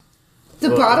The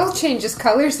bottle changes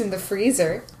colors in the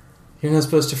freezer. You're not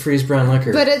supposed to freeze brown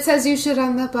liquor. But it says you should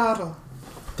on the bottle.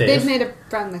 Dave, They've made a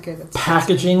brown liquor that's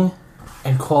packaging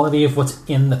and quality of what's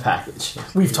in the package.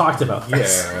 We've talked about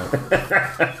this. Yeah.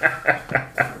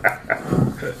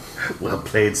 Well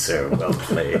played, sir. Well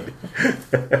played.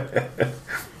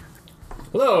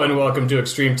 Hello and welcome to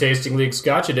Extreme Tasting League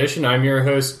Scotch Edition. I'm your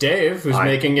host, Dave, who's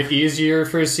making it easier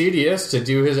for CDS to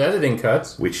do his editing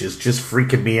cuts. Which is just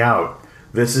freaking me out.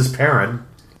 This is Perrin.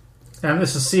 And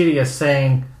this is Cedia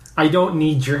saying, I don't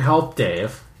need your help,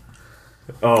 Dave.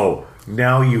 Oh,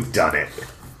 now you've done it.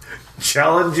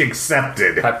 Challenge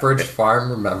accepted. Pepperidge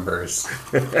Farm remembers.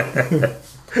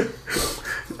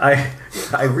 I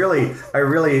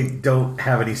really don't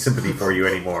have any sympathy for you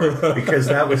anymore. Because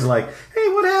that was like, hey,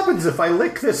 what happens if I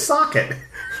lick this socket?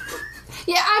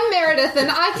 Yeah, I'm Meredith,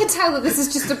 and I can tell that this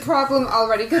is just a problem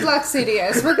already. Good luck,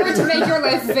 CDS. We're going to make your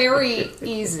life very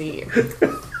easy.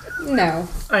 No.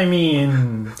 I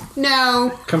mean...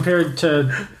 No. Compared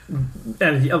to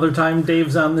any other time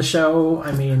Dave's on the show,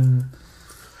 I mean...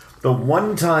 The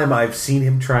one time I've seen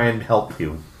him try and help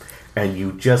you, and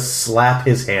you just slap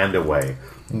his hand away.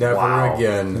 Never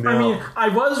again. No. I mean, I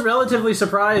was relatively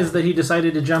surprised that he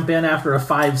decided to jump in after a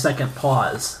 5-second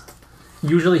pause.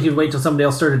 Usually he'd wait till somebody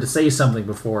else started to say something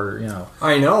before, you know.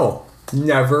 I know.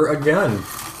 Never again.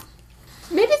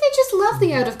 Maybe they just love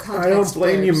the out-of-context I don't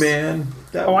blame you, blurbs. man.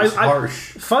 That was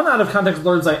harsh. Fun out-of-context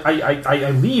blurbs I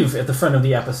leave at the front of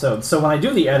the episode. So when I do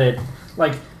the edit,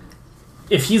 like...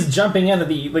 If he's jumping in at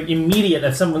the immediate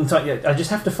at someone talking, I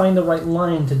just have to find the right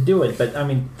line to do it. But I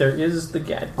mean, there is the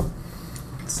get.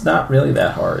 It's not really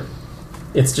that hard.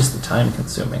 It's just the time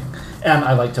consuming, and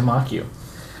I like to mock you,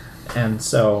 and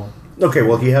so. Okay,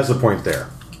 well, he has a point there.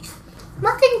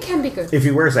 Mocking can be good. If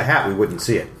he wears a hat, we wouldn't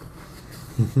see it.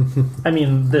 I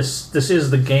mean, this is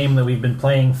the game that we've been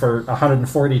playing for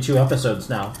 142 episodes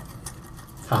now.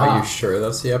 Are you sure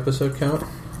that's the episode count?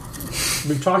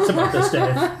 We've talked about this,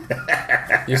 Dave.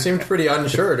 You seemed pretty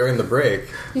unsure during the break.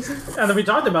 And then we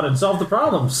talked about it and solved the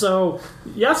problem. So,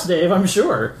 yes, Dave, I'm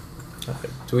sure.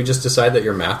 Do we just decide that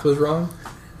your math was wrong?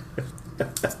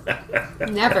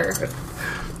 Never.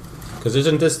 Because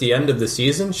isn't this the end of the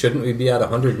season? Shouldn't we be at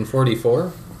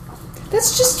 144?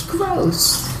 That's just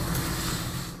gross.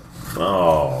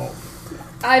 Oh.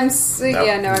 I'm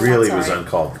really not was sorry.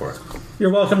 uncalled for.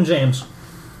 You're welcome, James.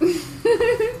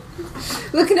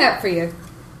 Looking out for you.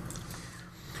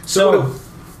 So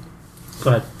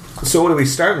go ahead. So what are we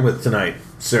starting with tonight,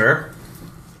 sir?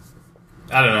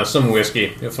 I don't know, some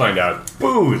whiskey. You'll find out.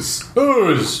 Booze.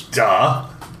 Booze! Duh.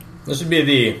 This would be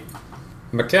the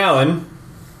Macallan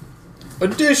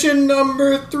edition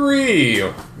number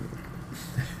 3.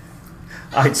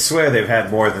 I'd swear they've had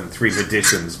more than 3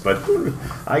 editions, but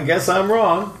I guess I'm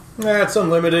wrong. It's a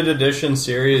limited edition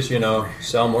series, you know.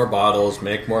 Sell more bottles,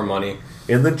 make more money.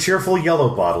 In the cheerful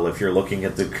yellow bottle, if you're looking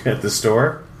at the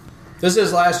store. This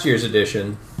is last year's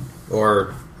edition,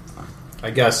 or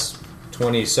I guess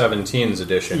 2017's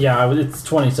edition. Yeah, it's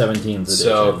 2017's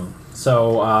edition.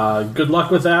 So good luck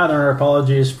with that, and our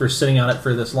apologies for sitting on it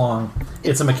for this long.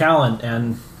 It's a Macallan,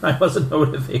 and I wasn't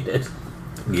motivated.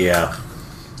 Yeah.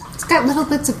 It's got little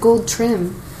bits of gold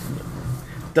trim.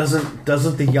 Doesn't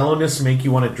the yellowness make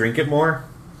you want to drink it more?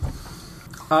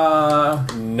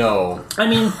 No. I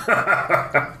mean...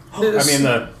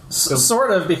 the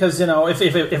sort of, because, you know, if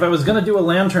I was going to do a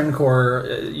lantern core,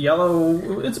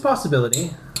 yellow, it's a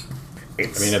possibility.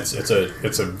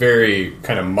 It's a very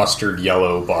kind of mustard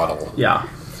yellow bottle. Yeah.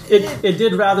 It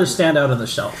did rather stand out on the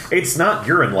shelf. It's not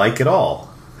urine-like at all.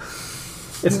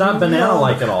 It's not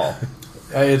banana-like at all.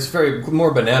 It's very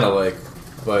more banana-like,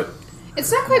 but...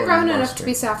 It's not quite More brown enough mustard. to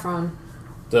be saffron.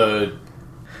 The...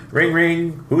 Ring,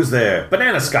 ring. Who's there?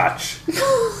 Banana scotch.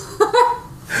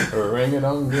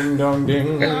 Ring-a-dong, ding-dong,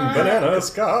 ding, banana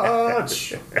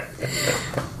scotch.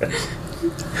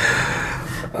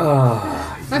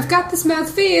 I've got this mouth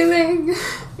feeling.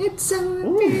 It's so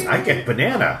appealing. I get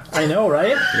banana. I know,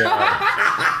 right?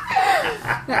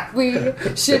 We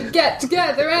should get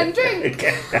together and drink.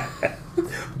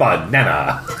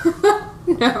 Banana.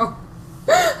 No.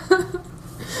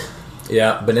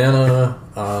 Yeah, banana,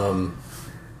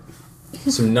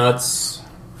 some nuts.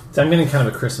 So I'm getting kind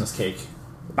of a Christmas cake.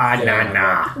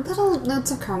 Banana. Little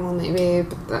notes of caramel, maybe,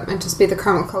 but that might just be the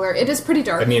caramel color. It is pretty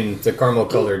dark. I mean, the caramel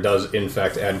color does, in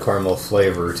fact, add caramel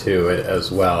flavor to it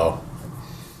as well.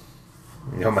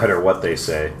 No matter what they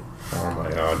say. Oh my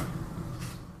god.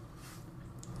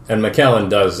 And Macallan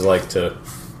does like to,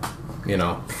 you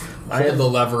know, hold the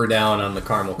lever down on the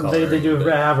caramel color. They do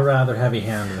have a rather heavy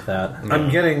hand with that. I'm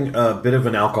getting a bit of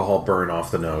an alcohol burn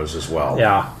off the nose as well.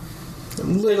 Yeah. A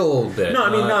little bit. No, I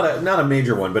mean not a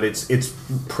major one, but it's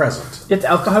present. It's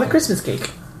alcoholic Christmas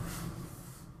cake.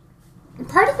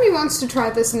 Part of me wants to try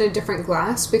this in a different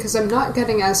glass because I'm not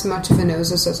getting as much of a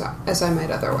nose as I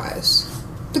might otherwise.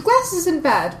 The glass isn't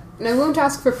bad, and I won't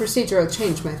ask for procedural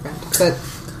change, my friend, but...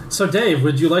 So, Dave,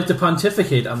 would you like to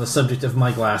pontificate on the subject of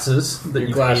my glasses that Your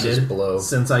you've glasses hated blow.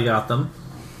 since I got them?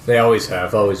 They always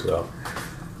have, always will.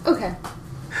 Okay.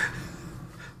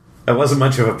 That wasn't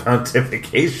much of a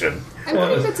pontification. I'm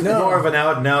getting bits of More of an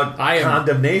out-and-out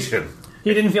condemnation.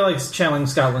 He didn't feel like channeling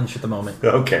Scott Lynch at the moment.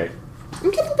 Okay. I'm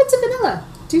getting bits of vanilla.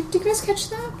 Do you guys catch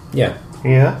that? Yeah.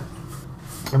 Yeah.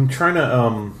 I'm trying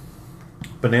to,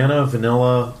 banana,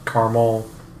 vanilla, caramel,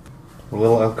 a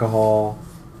little alcohol.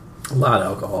 A lot of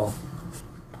alcohol.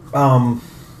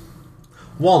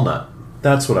 Walnut.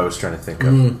 That's what I was trying to think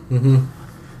of.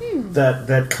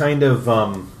 That kind of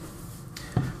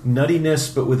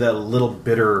nuttiness, but with that little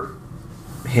bitter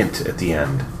hint at the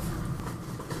end.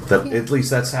 At least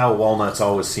that's how walnuts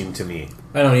always seem to me.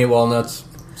 I don't eat walnuts,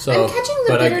 so I'm catching the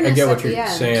but I bitterness get what at the you're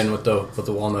end. saying with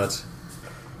the walnuts.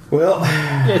 Well,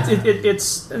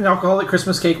 It's an alcoholic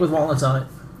Christmas cake with walnuts on it.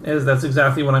 That's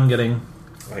exactly what I'm getting.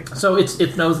 So it's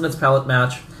nose and its palate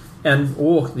match, and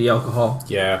the alcohol.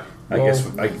 Yeah. I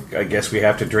guess we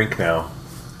have to drink now.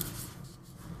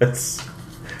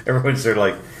 Everyone's sort of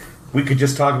like, we could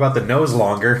just talk about the nose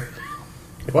longer.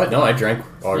 What? No, I drank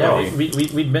already. Yeah,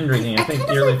 we'd been drinking. I think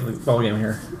you're like the ball game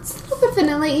here. It's a little bit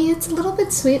vanilla-y. It's a little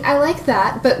bit sweet. I like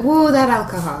that, but whoa, that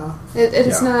alcohol. It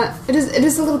is not. It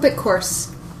is a little bit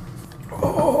coarse.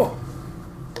 Oh.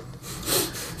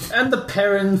 And the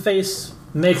Perrin face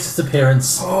makes its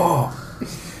appearance. Oh,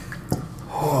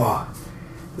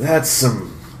 that's some...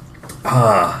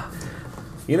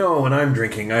 You know, when I'm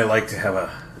drinking, I like to have a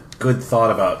good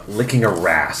thought about licking a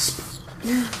rasp.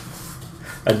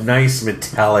 A nice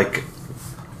metallic...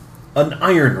 An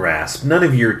iron rasp. None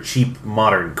of your cheap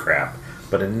modern crap.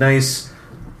 But a nice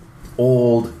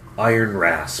old iron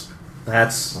rasp.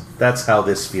 That's how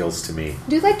this feels to me.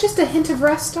 Do you like just a hint of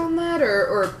rust on that,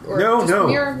 or No, just no,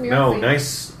 mirror no, thing?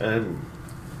 nice.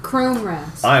 Chrome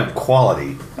rust? I'm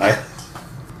quality. Yeah,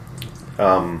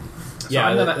 I'm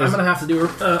gonna have to do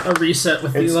a reset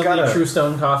with the It's got lovely a- True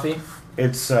Stone coffee.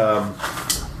 It's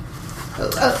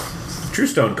True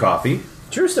Stone Coffee.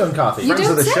 True Stone coffee. You Friends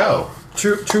of the don't say. show.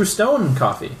 True Stone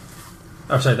coffee.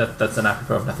 Oh, sorry, that's an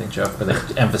apropos of nothing joke, but they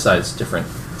emphasize different.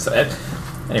 So,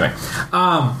 anyway,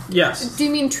 yes, Do you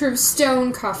mean True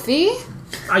Stone Coffee?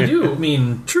 I do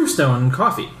mean True Stone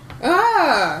coffee.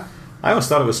 Ah, I always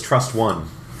thought it was Trust One.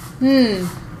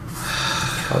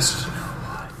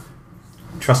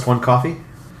 Trust One Coffee?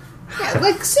 yeah,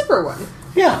 like Super One.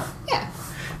 Yeah. Yeah.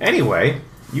 Anyway,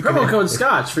 you can Promo code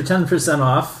Scotch for 10%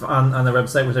 off on the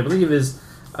website, which I believe is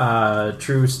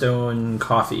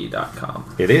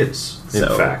TrueStoneCoffee.com. It is, in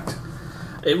So- fact.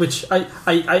 Which I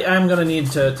am going to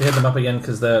need to hit them up again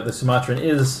because the Sumatran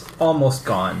is almost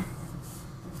gone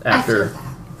after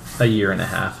a year and a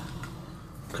half.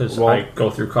 Because Well- I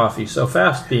go through coffee so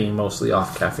fast, being mostly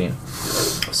off caffeine.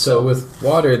 So with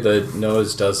water, the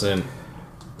nose doesn't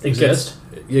Exist?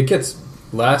 It gets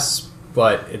less,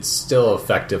 but it's still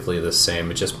effectively the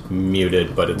same. It's just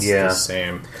muted, but it's Yeah. the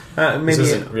same. Maybe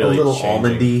isn't really a little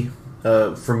changing.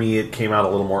 almondy. For me, it came out a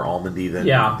little more almondy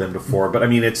than before. But I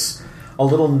mean, it's a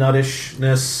little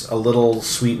nuttishness, a little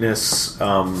sweetness.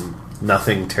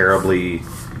 Nothing terribly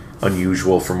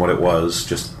unusual from what it was.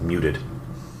 Just muted.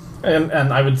 And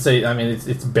I would say, I mean,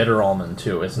 it's bitter almond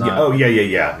too. It's not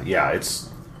Yeah. It's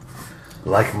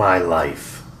like my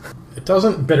life. It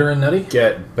doesn't bitter and nutty.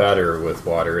 get better with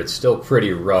water. It's still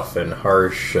pretty rough and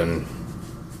harsh, and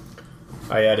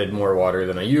I added more water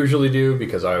than I usually do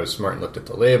because I was smart and looked at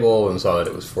the label and saw that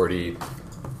it was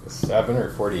 47 or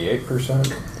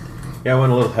 48%. Yeah, I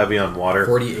went a little heavy on water.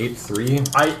 48.3.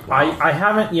 I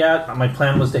haven't yet. My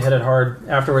plan was to hit it hard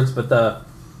afterwards, but the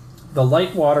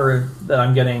light water that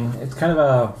I'm getting, it's kind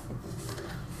of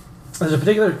there's a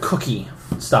particular cookie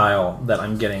style that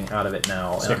I'm getting out of it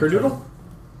now. Snickerdoodle?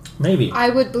 Maybe. I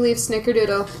would believe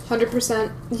Snickerdoodle,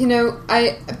 100%. You know,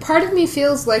 part of me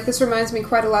feels like this reminds me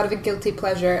quite a lot of a guilty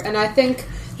pleasure, and I think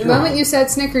the moment you said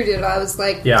Snickerdoodle, I was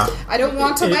like, Yeah. I don't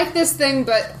want to like this thing,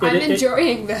 but I'm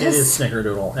enjoying this. It is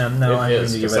Snickerdoodle, and now I'm going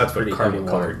to give it a that's pretty what heavy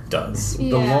caramel water. color does. Yeah.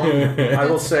 The long, I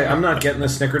will say, I'm not getting the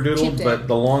Cheap Snickerdoodle, day. but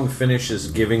the long finish is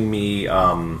giving me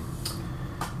an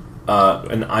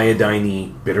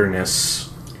iodine-y bitterness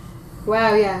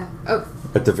Wow, yeah. Oh,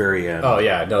 at the very end. Oh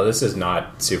yeah, no, this is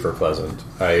not super pleasant.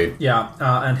 Yeah,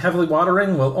 and heavily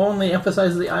watering will only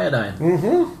emphasize the iodine.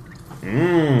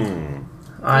 yeah.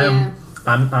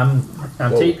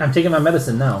 I'm taking my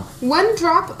medicine now. 1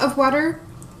 drop of water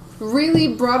really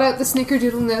brought out the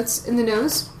snickerdoodle notes in the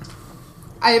nose.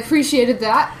 I appreciated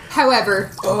that.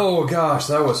 However... Oh gosh,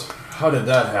 how did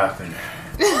that happen?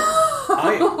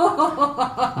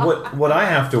 What I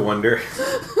have to wonder...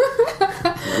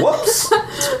 Whoops!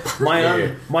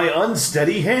 My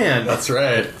unsteady hand. That's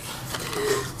right.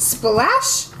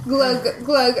 Splash? Glug,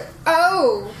 glug.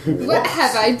 Oh! What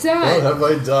have I done? What have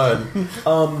I done?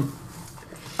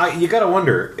 You gotta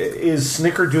wonder, is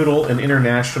Snickerdoodle an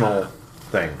international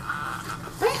thing?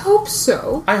 I hope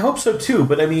so. I hope so too,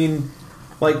 but I mean,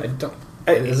 like...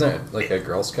 Isn't it like a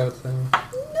Girl Scout thing?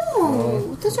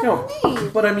 No, those are me.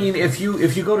 But I mean, if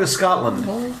you go to Scotland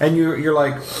and you're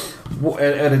like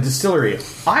at a distillery,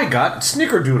 I got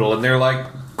Snickerdoodle, and they're like,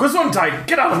 Gesundheit,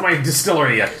 get out of my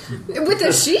distillery! With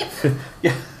a sheep?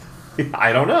 Yeah,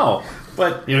 I don't know,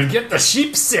 but You'll get the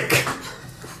sheep sick.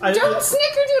 Don't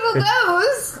snickerdoodle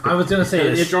those! I was going to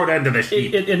say, the short end of the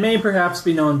sheep. it may perhaps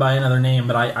be known by another name,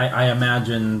 but I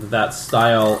imagine that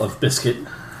style of biscuit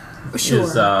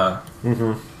Sure.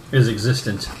 is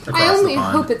existent across I only the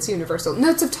pond. hope it's universal.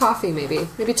 Notes of toffee, maybe.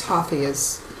 Maybe toffee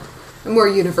is a more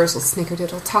universal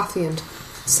snickerdoodle. Toffee and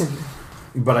cinnamon.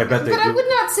 But I bet they But I do. would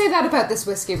not say that about this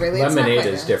whiskey, really. It's not Lemonade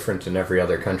quite is there. different in every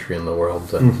other country in the world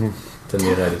than the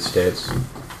United States.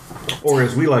 Or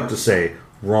as we like to say,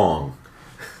 wrong.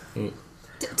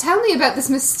 Tell me about this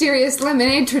mysterious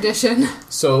lemonade tradition.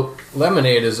 So,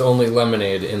 lemonade is only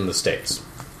lemonade in the States.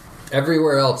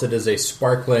 Everywhere else, it is a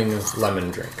sparkling lemon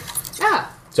drink.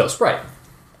 Ah, So, Sprite.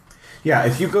 Yeah,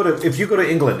 if you go to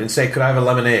England and say, "Could I have a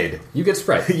lemonade?" You get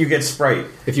Sprite. you get Sprite.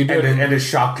 If you do and, it- and a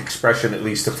shocked expression at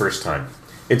least the first time.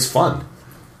 It's fun.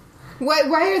 why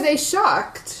are they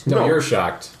shocked? No, No. you're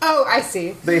shocked. Oh, I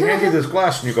see. They hand you this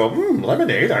glass and you go,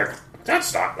 lemonade?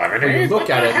 That's not lemonade. You look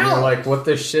What at the it and hell?" you're like, what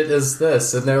the shit is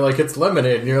this? And they're like, it's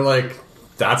lemonade. And you're like,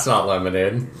 that's not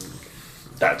lemonade.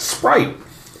 That's Sprite.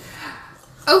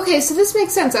 Okay, so this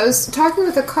makes sense. I was talking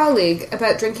with a colleague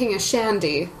about drinking a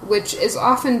shandy, which is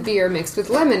often beer mixed with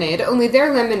lemonade, only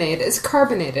their lemonade is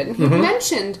carbonated. And he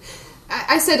mentioned,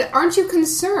 I said, aren't you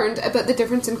concerned about the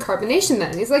difference in carbonation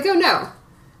then? And he's like, oh no,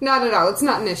 not at all. It's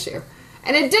not an issue.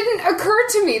 And it didn't occur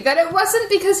to me that it wasn't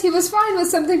because he was fine with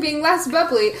something being less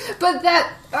bubbly, but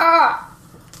that, my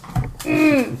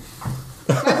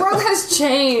world has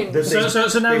changed. So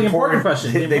now They the important poured-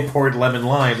 question. They poured lemon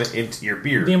lime into your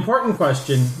beer. The important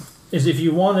question is, if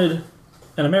you wanted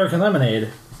an American lemonade,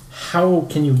 how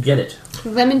can you get it?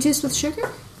 Lemon juice with sugar?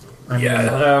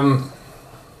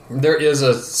 There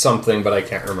is something, but I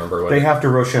can't remember what They have to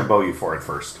Rochambeau you for it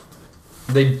first.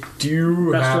 They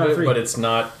do have Restaurant it, free. but it's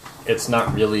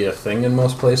not really a thing in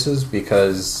most places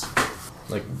because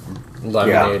like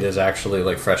lemonade is actually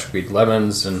like fresh squeezed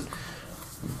lemons and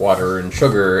water and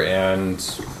sugar, and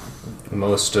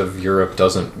most of Europe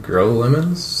doesn't grow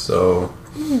lemons, so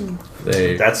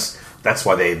they That's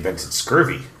why they invented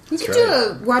scurvy. You could right. do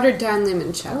a watered down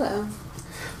limoncello.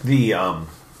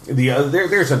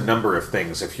 There's a number of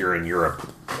things if you're in Europe,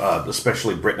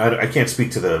 especially Britain. I can't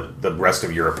speak to the rest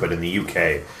of Europe, but in the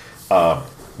UK,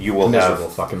 you will miserable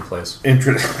have fucking place.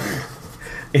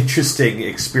 interesting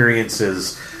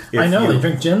experiences. If I know you- they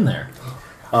drink gin there.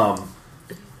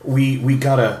 we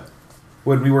got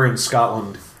when we were in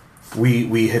Scotland,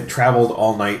 we had traveled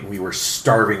all night and we were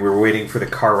starving. We were waiting for the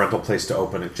car rental place to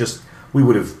open. We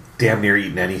would have damn near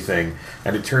eaten anything,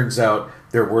 and it turns out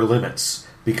there were limits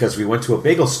because we went to a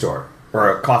bagel store or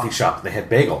a coffee shop and they had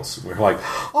bagels. We were like,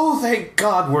 oh, thank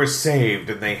God we're saved.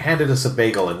 And they handed us a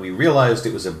bagel, and we realized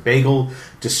it was a bagel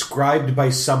described by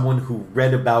someone who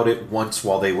read about it once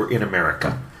while they were in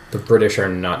America. The British are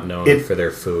not known for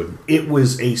their food. It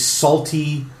was a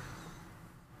salty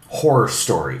horror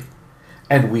story.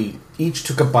 And we each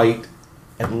took a bite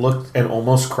and looked and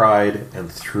almost cried and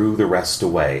threw the rest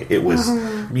away. It was,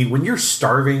 I mean, when you're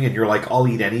starving and you're like, I'll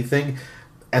eat anything,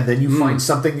 and then you find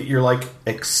something that you're like,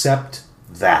 accept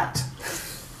that.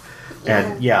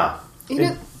 And yeah. You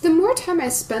know, the more time I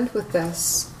spend with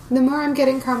this, the more I'm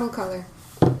getting caramel color.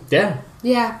 Yeah,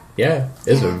 Yeah,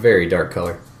 it's a very dark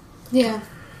color. yeah.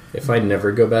 If I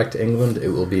never go back to England, it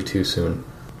will be too soon.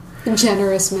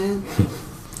 Generous man.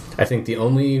 I think the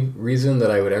only reason that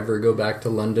I would ever go back to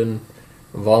London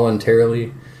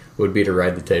voluntarily would be to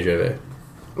ride the TGV.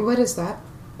 What is that?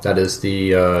 That is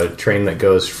the train that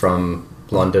goes from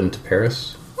London to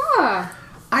Paris. Ah,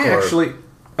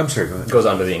 I'm sorry, go ahead. It goes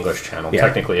onto the English Channel. Yeah.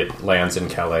 Technically, it lands in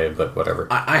Calais, but whatever.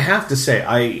 I have to say,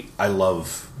 I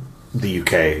love the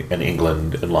UK and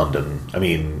England and London. I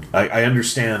mean, I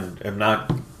understand.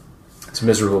 It's a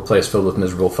miserable place filled with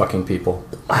miserable fucking people.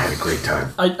 I had a great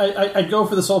time. I'd go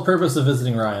for the sole purpose of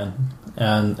visiting Ryan,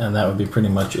 and that would be pretty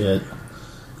much it.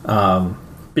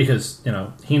 because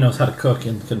he knows how to cook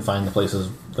and can find the places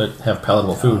that have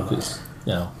palatable food. Because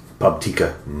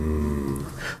Pubtica.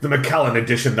 The Macallan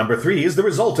edition number 3 is the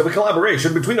result of a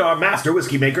collaboration between our master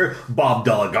whiskey maker, Bob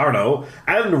Delagarno,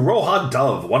 and Rohan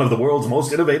Dove, one of the world's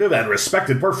most innovative and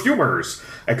respected perfumers.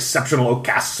 Exceptional oak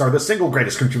casks are the single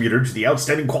greatest contributor to the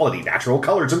outstanding quality, natural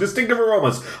colors, and distinctive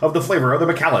aromas of the flavor of the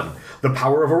Macallan. The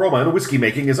power of aroma in whiskey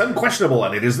making is unquestionable,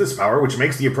 and it is this power which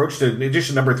makes the approach to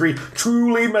edition number 3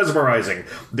 truly mesmerizing.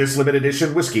 This limited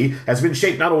edition whiskey has been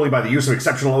shaped not only by the use of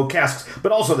exceptional oak casks,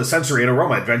 but also the sensory and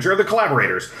aroma adventure of the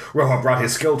collaborators. Roha brought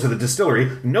his skill to the distillery,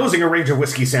 nosing a range of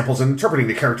whiskey samples and interpreting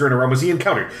the character and aromas he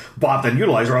encountered. Bob then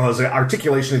utilized Roha's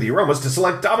articulation of the aromas to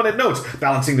select dominant notes,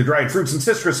 balancing the dried fruits and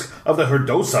citrus of the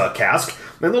Herdosa cask,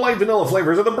 and the light vanilla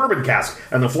flavors of the bourbon cask,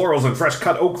 and the florals and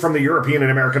fresh-cut oak from the European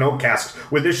and American oak casks,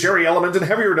 with the sherry element and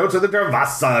heavier notes of the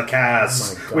Dervasa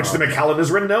cask, which the Macallan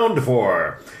is renowned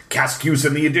for. Cask use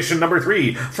in the edition number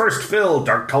 3. First fill,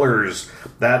 dark colors.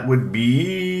 That would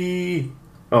be...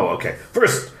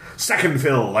 Second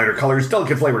fill, lighter colors,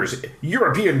 delicate flavors,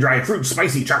 European dried fruit,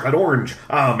 spicy chocolate orange,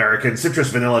 American citrus,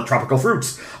 vanilla, tropical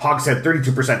fruits, hogshead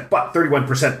 32%, butt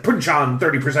 31%, puncheon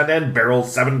 30%, and barrel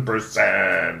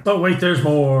 7%. But wait, there's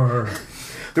more.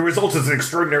 The result is an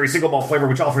extraordinary single malt flavor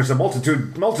which offers a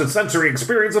multi-sensory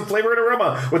experience of flavor and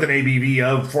aroma with an ABV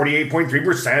of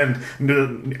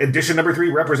 48.3%. Edition number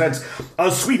 3 represents a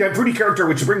sweet and fruity character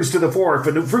which brings to the fore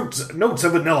fruits, notes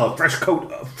of vanilla,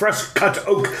 fresh-cut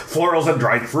oak, florals, and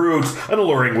dried fruits. An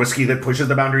alluring whiskey that pushes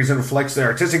the boundaries and reflects the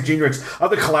artistic genius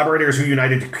of the collaborators who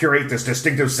united to curate this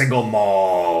distinctive single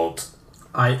malt.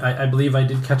 I believe I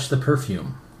did catch the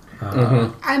perfume.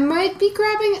 I might be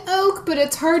grabbing oak, but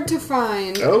it's hard to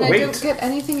find. Oh, and wait. I don't get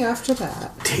anything after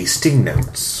that. Tasting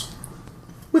notes.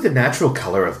 With a natural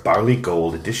color of barley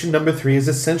gold, edition number 3 is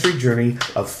a sensory journey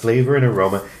of flavor and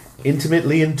aroma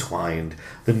intimately entwined.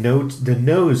 The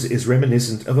nose is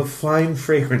reminiscent of a fine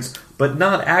fragrance, but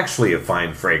not actually a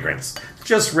fine fragrance,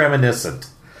 just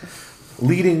reminiscent.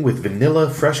 Leading with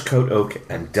vanilla, fresh-cut oak,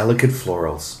 and delicate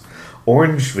florals.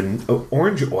 Orange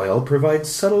oil provides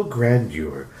subtle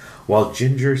grandeur, while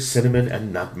ginger, cinnamon,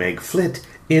 and nutmeg flit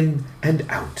in and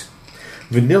out.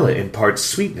 Vanilla imparts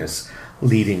sweetness,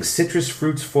 leading citrus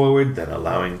fruits forward, then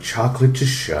allowing chocolate to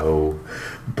show.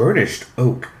 Burnished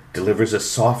oak delivers a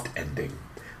soft ending.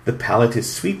 The palate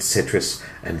is sweet citrus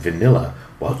and vanilla,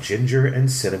 while ginger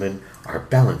and cinnamon are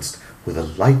balanced with a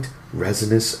light,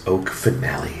 resinous oak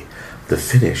finale. The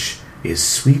finish is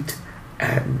sweet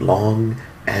and long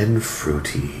and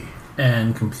fruity.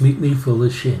 And completely full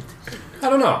of shit. I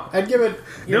don't know. I'd give it...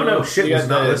 shit was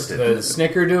not listed. The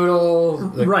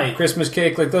snickerdoodle, the Right. Christmas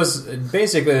cake, like those,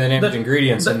 basically the named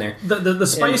ingredients in there. The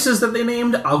spices that they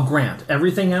named, I'll grant.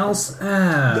 Everything else,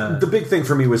 The big thing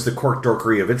for me was the cork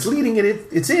dorkery of it's leading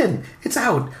it's in, it's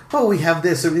out. Oh, we have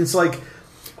this. And it's like...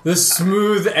 The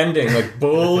smooth ending, like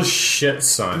bullshit,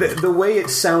 son. The way it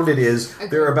sounded is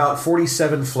there are about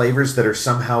 47 flavors that are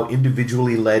somehow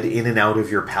individually led in and out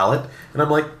of your palate. And I'm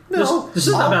like, no. This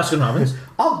is not Baskin Robbins.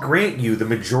 I'll grant you the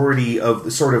majority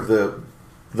of sort of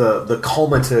the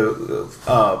culminative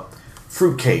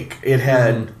fruitcake. It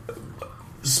had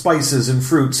spices and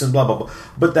fruits and blah, blah, blah.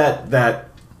 But that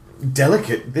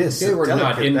delicate this. They were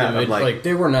not delicate that, I'm like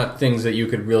they were not things that you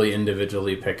could really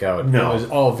individually pick out. No. It was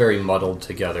all very muddled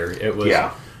together. It was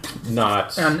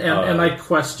not. And I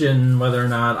question whether or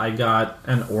not I got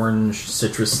an orange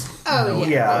citrus. Oh,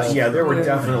 Yeah, there were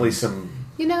definitely some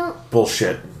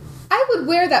bullshit. I would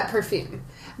wear that perfume.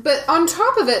 But on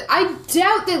top of it, I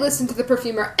doubt they listened to the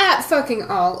perfumer at fucking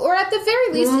all. Or at the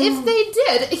very least, if they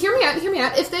did, hear me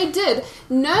out, if they did,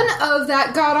 none of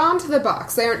that got onto the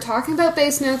box. They aren't talking about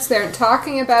base notes, they aren't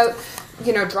talking about,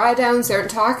 dry downs, they aren't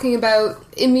talking about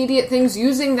immediate things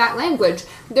using that language.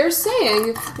 They're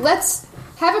saying, let's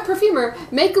have a perfumer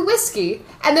make a whiskey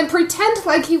and then pretend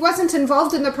like he wasn't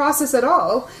involved in the process at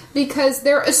all because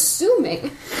they're assuming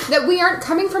that we aren't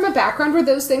coming from a background where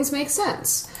those things make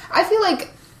sense. I feel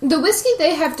like the whiskey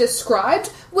they have described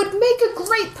would make a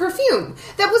great perfume.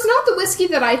 That was not the whiskey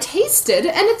that I tasted,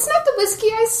 and it's not the whiskey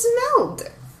I smelled.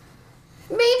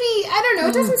 Maybe, I don't know,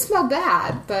 it doesn't smell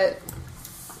bad, but...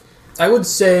 I would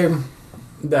say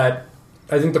that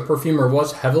I think the perfumer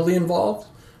was heavily involved,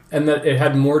 and that it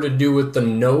had more to do with the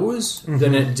nose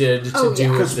than it did to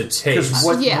do with the taste.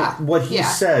 Because what he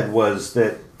said was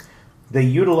that they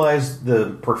utilized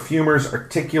the perfumer's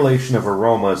articulation of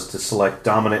aromas to select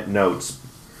dominant notes,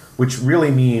 which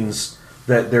really means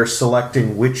that they're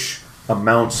selecting which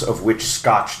amounts of which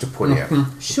scotch to put in.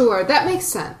 Sure, that makes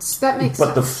sense.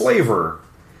 But the flavor,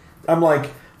 I'm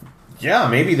like, yeah,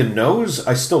 maybe the nose,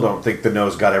 I still don't think the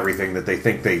nose got everything that they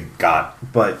think they got,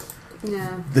 but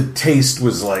Yeah. the taste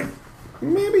was like,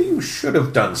 maybe you should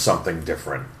have done something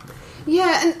different.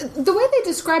 Yeah, and the way they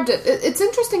described it, it's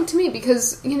interesting to me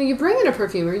because, you bring in a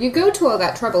perfumer, you go to all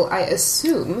that trouble, I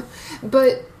assume,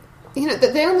 but,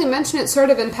 that they only mention it sort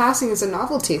of in passing as a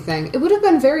novelty thing. It would have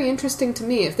been very interesting to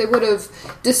me if they would have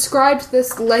described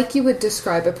this like you would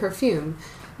describe a perfume.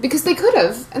 Because they could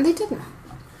have, and they didn't.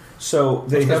 So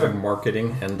they Because have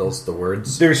marketing handles the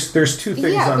words. There's two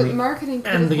things Yeah, on but the marketing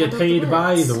could And have they get handled paid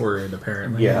by words. the word,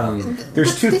 apparently. yeah.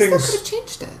 There's But two they things. still could have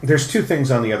changed it. There's two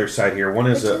things on the other side here. One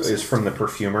is Which is- is from the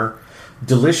perfumer.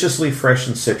 Deliciously fresh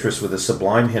and citrus with a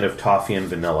sublime hint of toffee and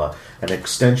vanilla. An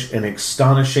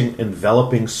astonishing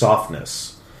enveloping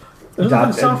softness. There's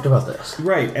nothing soft about this.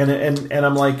 Right, and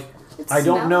I'm like, It I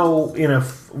don't smells- know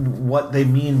what they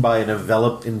mean by an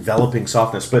enveloping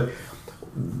softness, but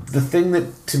the thing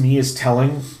that to me is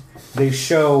telling, they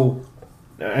show,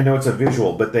 I know it's a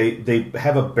visual, but they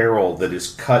have a barrel that is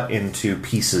cut into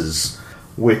pieces,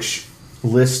 which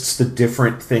lists the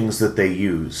different things that they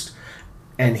used.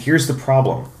 And here's the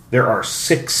problem. There are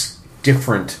 6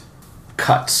 different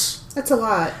cuts. That's a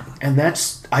lot. And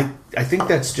that's I think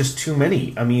that's just too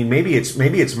many. I mean, maybe it's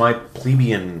my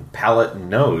plebeian palate and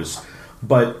nose,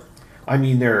 but I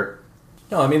mean they're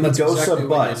No, I mean that's Dosa exactly what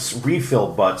butts, refill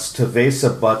butts,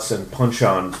 Tavesa butts, and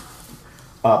punch-on,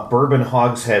 bourbon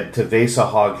hogshead,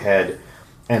 Tavesa hoghead,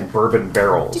 and bourbon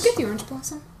barrels. Did you get the orange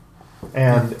blossom?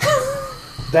 And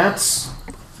that's,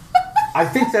 I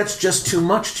think that's just too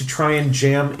much to try and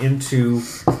jam into.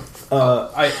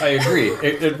 I agree.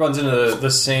 It runs into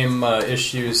the same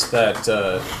issues that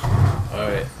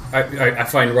I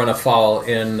find run afoul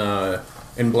in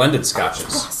blended scotches.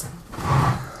 Blossom.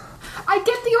 I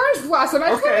get the orange blossom. I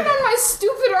put Okay. it on my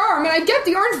stupid arm, and I get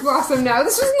the orange blossom now.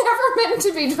 This was never meant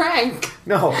to be drank.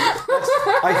 No,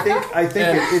 I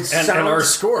think it sounds. And our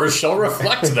scores shall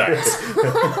reflect that.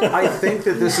 I think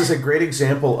that this is a great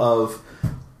example of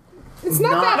It's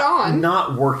not that on.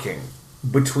 not working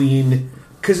between,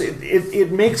 because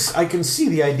it makes, I can see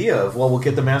the idea of, well, we'll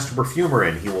get the master perfumer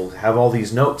in, he will have all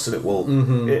these notes, and it will,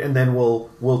 and then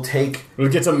we'll take, We'll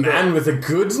get a man with a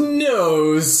good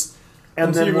nose.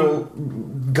 and then we'll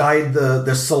guide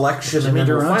the selection, and then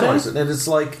we'll Durante? finalize it. And it's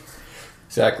like,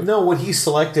 Exactly. no, what he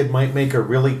selected might make a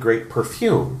really great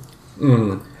perfume. We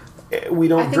I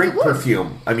don't think drink it would.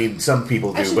 perfume. I mean, some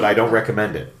people do, Actually, but I don't yeah.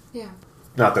 recommend it. Yeah.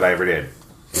 Not that I ever did.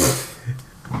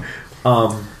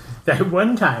 That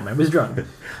one time I was drunk.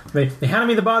 They handed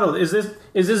me the bottle. Is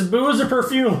this booze or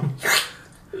perfume?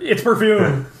 It's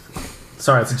perfume.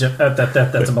 Sorry, that's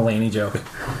a Mulaney joke.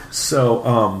 So,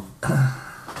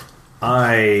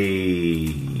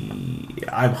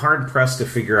 I'm hard pressed to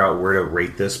figure out where to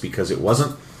rate this because it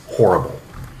wasn't horrible.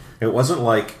 It wasn't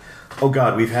like, oh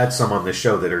god, we've had some on this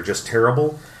show that are just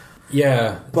terrible.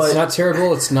 Yeah, But- it's not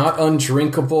terrible. It's not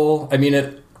undrinkable. I mean,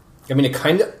 it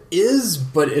kind of is,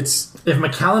 but it's If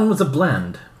Macallan was a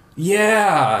blend,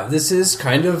 yeah. This is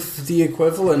kind of the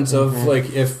equivalent of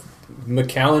like if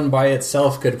Macallan by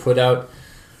itself could put out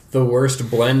the worst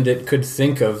blend it could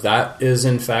think of. That is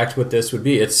in fact what this would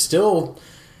be. It's still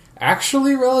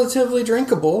actually relatively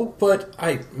drinkable, but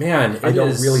I don't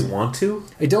Really want to.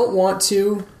 I don't want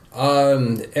to.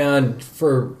 And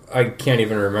I can't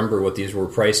even remember what these were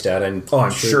priced at. I'm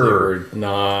sure. they were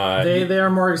not. they are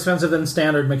more expensive than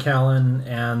standard Macallan,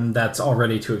 and that's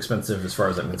already too expensive as far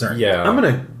as I'm concerned. Yeah, I'm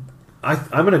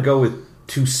gonna go with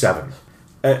 2.7.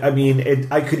 I mean,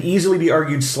 I could easily be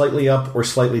argued slightly up or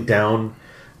slightly down.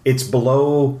 It's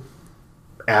below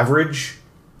average.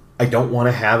 I don't want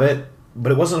to have it,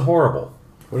 but it wasn't horrible.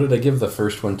 What did I give the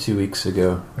first one 2 weeks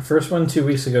ago? The first one 2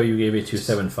 weeks ago, you gave it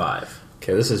 2.75.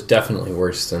 Okay, this is definitely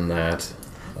worse than that.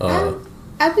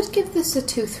 I would give this a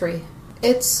 2-3.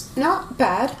 It's not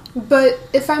bad, but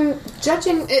if I'm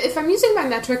using my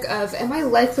metric of am I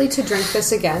likely to drink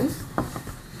this again?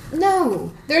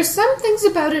 No. There's some things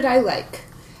about it I like,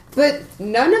 but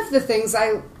none of the things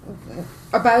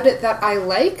about it that I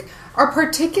like are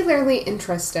particularly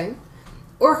interesting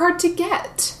or hard to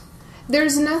get.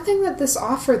 There's nothing that this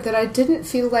offered that I didn't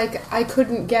feel like I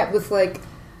couldn't get with like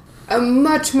a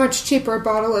much, much cheaper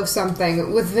bottle of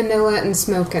something with vanilla and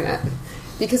smoke in it.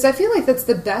 Because I feel like that's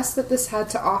the best that this had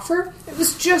to offer. It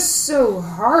was just so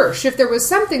harsh. If there was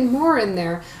something more in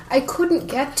there, I couldn't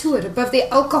get to it above the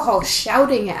alcohol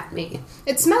shouting at me.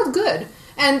 It smelled good.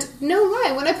 And no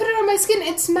lie, when I put it on my skin,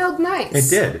 it smelled nice.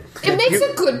 It did. It makes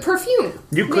a good perfume.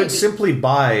 You could maybe. simply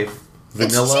buy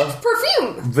vanilla, It's cheap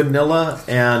perfume. vanilla,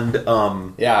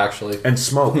 and Yeah, actually. and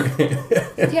smoke,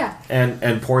 Yeah.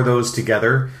 and pour those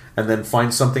together, and then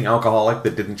find something alcoholic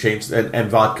that didn't change,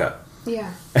 and vodka.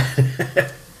 Yeah.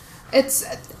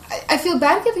 I feel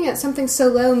bad giving it something so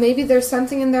low. Maybe there's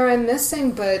something in there I'm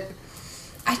missing, but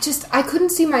I couldn't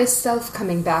see myself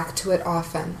coming back to it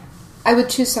often. I would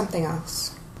choose something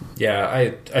else. Yeah,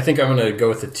 I think I'm going to go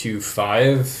with the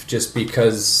 2.5 just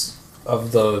because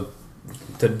of the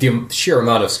sheer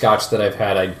amount of scotch that I've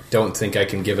had. I don't think I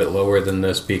can give it lower than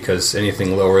this because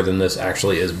anything lower than this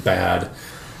actually is bad.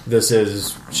 This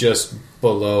is just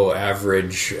below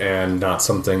average and not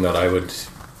something that I would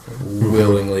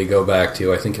willingly go back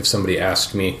to. I think if somebody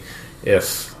asked me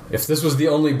if this was the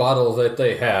only bottle that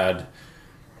they had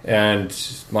and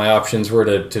my options were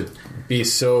to be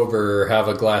sober or have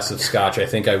a glass of scotch, I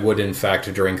think I would in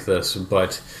fact drink this,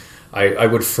 but I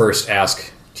would first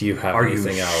ask, do you have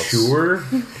anything else? Sure?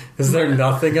 Is there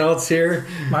nothing else here?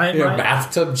 My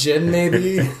bathtub gin,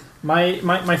 maybe?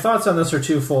 My thoughts on this are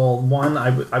twofold. One,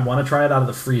 I want to try it out of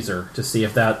the freezer to see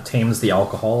if that tames the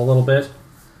alcohol a little bit.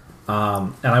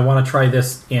 And I want to try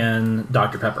this in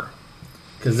Dr. Pepper.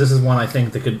 Because this is one I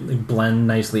think that could blend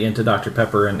nicely into Dr.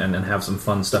 Pepper and have some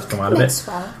fun stuff come out of it.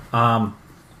 Well.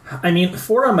 I mean,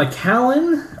 for a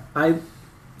Macallan,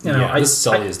 this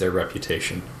sullies their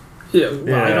reputation. Yeah,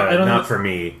 well, I don't not think, for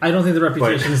me. I don't think the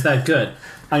reputation is that good.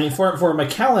 I mean, for a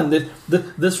Macallan,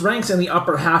 this ranks in the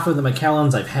upper half of the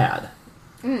Macallans I've had.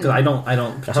 Because I don't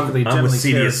particularly I'm with generally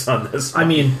Cedius care. on this. I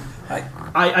mean,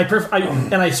 I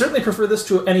certainly prefer this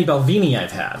to any Belvini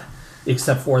I've had,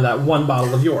 except for that one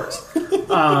bottle of yours.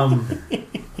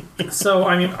 So,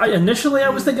 I mean, initially I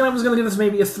was thinking I was going to give this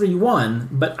maybe a 3.1,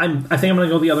 but I think I'm going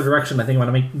to go the other direction. I think I'm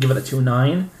going to give it a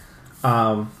 2.9.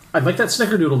 I like that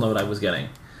snickerdoodle note I was getting.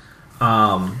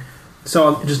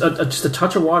 So just a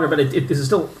touch of water, but this is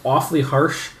still awfully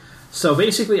harsh. So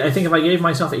basically, I think if I gave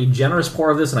myself a generous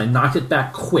pour of this and I knocked it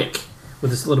back quick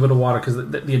with this little bit of water, because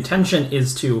the intention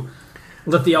is to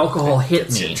let the alcohol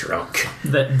hit me. Drunk.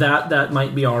 That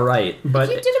might be all right. But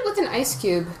If you did it with an ice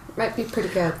cube, it might be pretty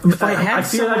good. I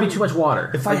feel that'd be too much water.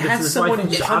 If I had someone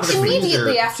punch me,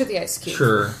 Immediately after the ice cube.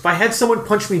 sure. if I had someone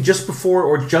punch me just before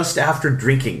or just after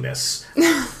drinking this,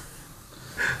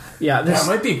 Yeah, this, That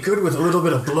might be good with a little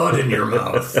bit of blood in your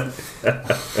mouth.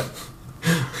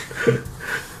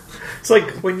 it's like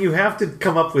when you have to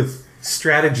come up with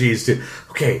strategies to,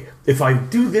 okay, if I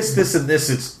do this, this, and this,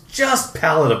 it's just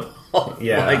palatable.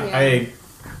 Yeah, Like,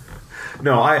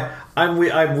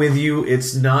 I'm with you.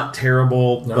 It's not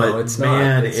terrible, No, but it's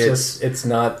man,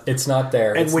 not. It's not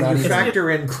there. And It's when not you even- factor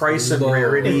in price and low.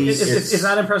 rarity, it's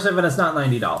not impressive, and it's not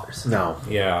 $90. no.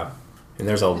 Yeah, and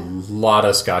there's a lot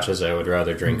of scotches I would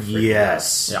rather drink. For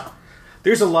Yes. Yeah.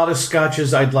 There's a lot of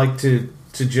scotches I'd like to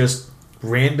just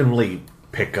randomly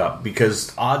pick up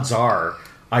because odds are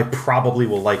I probably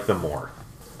will like them more.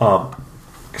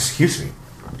 Excuse me.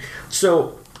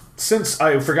 So, since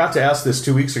I forgot to ask this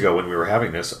 2 weeks ago when we were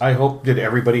having this, did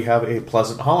everybody have a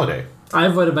pleasant holiday? I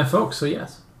avoided my folks, so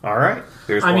yes. All right.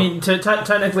 There's I one. mean,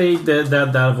 technically,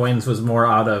 that avoidance was more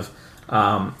out of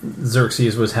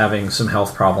Xerxes was having some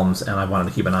health problems, and I wanted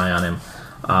to keep an eye on him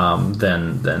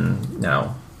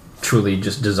than truly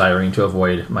just desiring to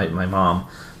avoid my mom.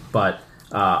 But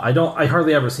I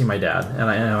hardly ever see my dad, and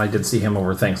I did see him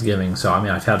over Thanksgiving. So I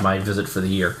mean, I've had my visit for the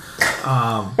year.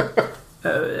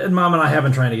 And Mom and I have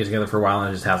been trying to get together for a while, and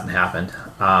it just hasn't happened.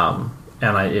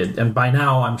 And by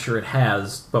now I'm sure it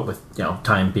has, but with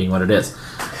time being what it is,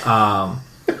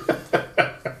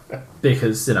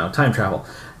 because time travel,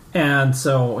 and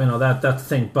so that's the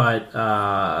thing. But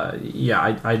I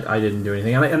didn't do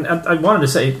anything, and I wanted to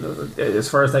say, as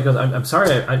far as that goes, I'm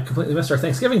sorry I completely missed our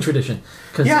Thanksgiving tradition.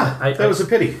 Cause that was a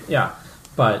pity. Yeah,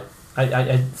 but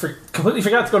I completely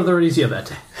forgot to go to the Rodizio that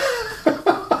day.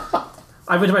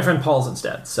 I went to my friend Paul's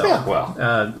instead. So Yeah,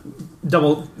 well.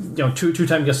 double,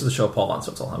 two-time guest of the show, Paul von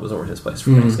Switzel. I was over at his place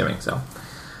for Thanksgiving. So,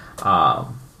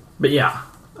 but yeah.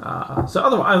 So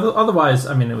otherwise,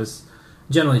 I mean, it was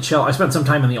generally chill. I spent some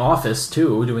time in the office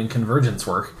too, doing convergence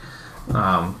work,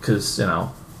 because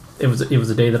it was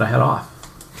a day that I had off,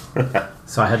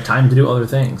 so I had time to do other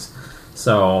things.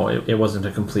 So it wasn't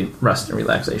a complete rest and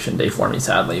relaxation day for me,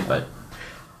 sadly. But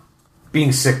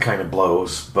Being sick kind of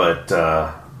blows, but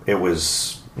it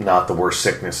was not the worst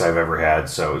sickness I've ever had,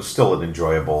 so it's still an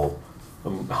enjoyable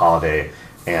holiday.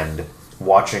 And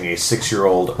watching a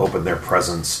 6-year-old open their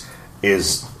presents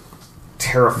is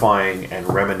terrifying and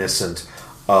reminiscent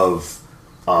of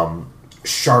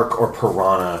shark or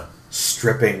piranha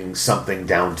stripping something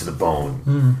down to the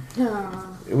bone.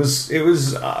 It was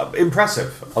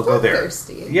impressive. I'll go there.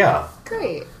 Bloodthirsty. Yeah.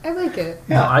 Great. I like it.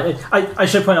 no, I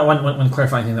should point out one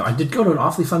clarifying thing though. I did go to an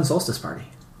awfully fun solstice party.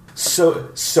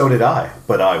 So did I,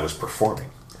 but I was performing.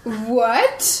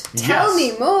 What? Tell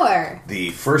Yes. me more.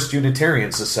 The First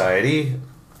Unitarian Society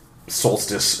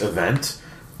solstice event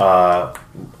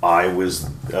I was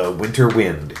winter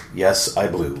wind. Yes, I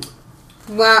blew.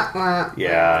 Wah, wah.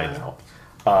 Yeah, I know.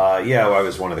 I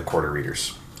was one of the quarter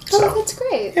readers. Oh, that's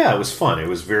great. Yeah, it was fun. It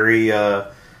was very,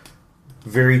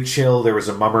 very chill. There was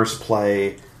a mummers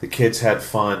play. The kids had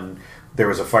fun. There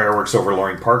was a fireworks over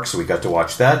Loring Park, so we got to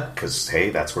watch that because, hey,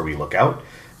 that's where we look out.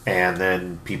 And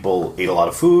then people ate a lot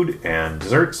of food and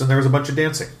desserts, and there was a bunch of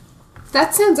dancing.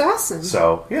 That sounds awesome.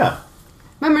 So, yeah.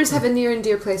 Mummers have a near and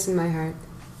dear place in my heart.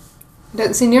 I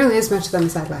don't see nearly as much of them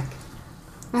as I'd like.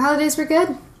 My holidays were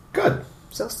good. Good.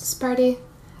 Solstice party.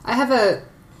 I have a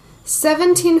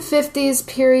 1750s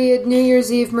period New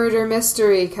Year's Eve murder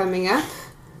mystery coming up.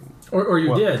 Or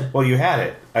you did. Well, you had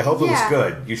it. I hope it was Yeah.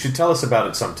 good. You should tell us about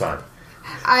it sometime.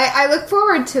 I look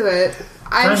forward to it.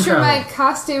 I'm Time sure my travel.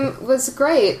 costume was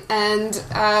great, and it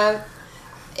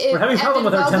We're having a problem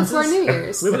with ended our well before tenses. New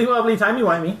Year's. Wibbly wobbly, timey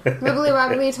wimey. Wibbly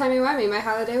wobbly, timey wimey. My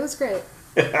holiday was great.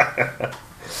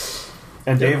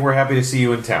 And Dave, we're happy to see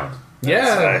you in town.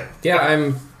 Yeah,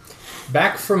 I'm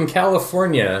back from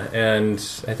California, and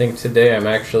I think today I'm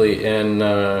actually in.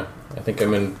 I think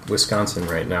I'm in Wisconsin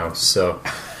right now. So,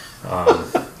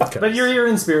 But you're here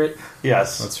in spirit.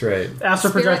 Yes. that's right.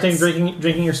 Astral projecting, Spirits.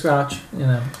 drinking your scotch. You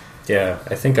know, Yeah,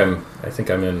 I think I'm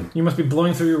in. you must be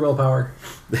blowing through your willpower.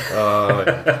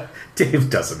 Dave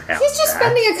doesn't have He's just that.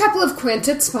 spending a couple of quint.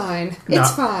 It's fine. No.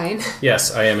 It's fine.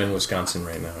 Yes, I am in Wisconsin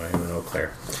right now. I am in Eau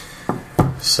Claire.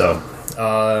 So,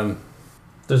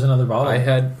 There's another bottle. I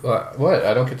had what?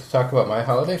 I don't get to talk about my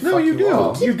holiday. No, Fuck you do.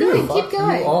 all. You do. Keep Fuck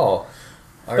going. you all.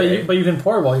 All but, right. but you can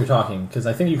pour while you're talking, because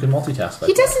I think you can multitask.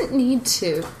 He doesn't need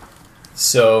to.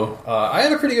 So, I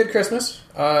had a pretty good Christmas.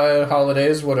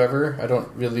 Holidays, whatever. I don't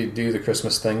really do the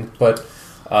Christmas thing, but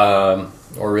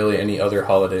or really any other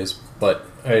holidays. But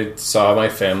I saw my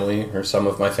family, or some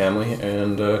of my family,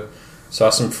 and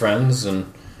saw some friends,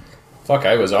 and fuck,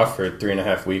 I was off for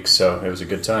 3.5 weeks, so it was a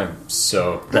good time.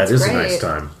 So, That That's is a great. nice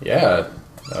time. yeah,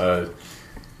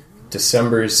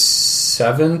 December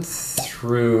 7th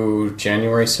through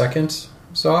January 2nd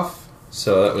was off.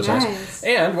 So that was nice. Nice.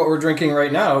 And what we're drinking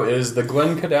right now is the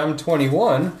Glencadam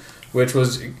 21, which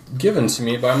was given to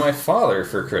me by my father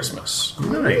for Christmas.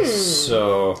 Nice.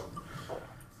 So,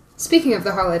 Speaking of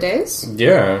the holidays,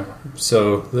 yeah.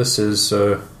 So this is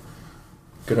going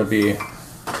to be...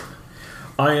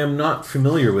 I am not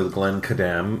familiar with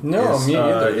Glencadam. No, Is, me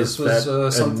either. is This was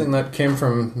that something that came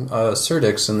from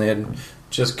Surdix, and they had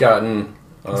just gotten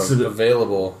Is it-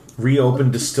 available.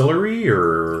 reopened distillery,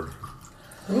 or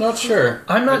I'm not sure.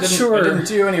 I'm not sure. I didn't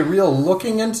do any real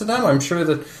looking into them. I'm sure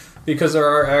that because there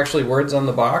are actually words on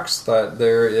the box that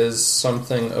there is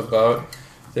something about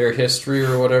their history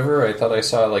or whatever. I thought I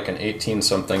saw like an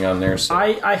 18-something on there. So.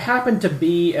 I happened to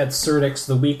be at Surdix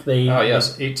the week they... Oh, yes,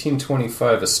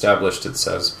 1825 established, it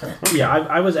says. Yeah,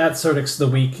 I was at Surdix the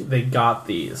week they got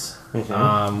these, which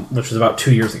was about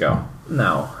 2 years ago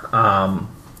now.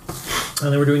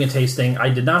 And they were doing a tasting. I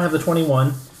did not have the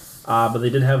 21, but they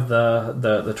did have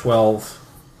the 12,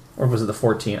 or was it the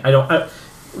 14?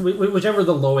 Whichever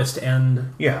the lowest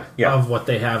end yeah. of what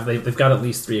they have. They've got at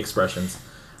least 3 expressions.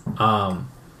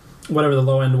 Whatever the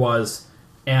low end was,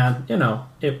 and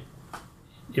it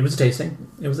was a tasting.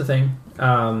 It was a thing.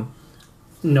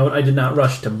 Note: I did not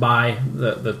rush to buy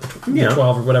the 12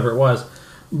 or whatever it was,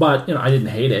 but I didn't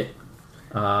hate it.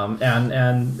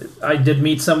 And I did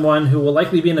meet someone who will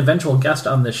likely be an eventual guest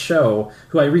on this show,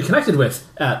 who I reconnected with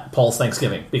at Paul's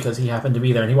Thanksgiving because he happened to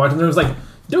be there, and he walked in and was like,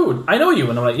 "Dude, I know you,"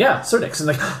 and I'm like, "Yeah, Surdix," and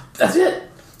like, "That's it,"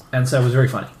 and so it was very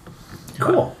funny.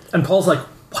 Cool. And Paul's like,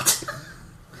 "What?"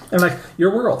 And I'm like,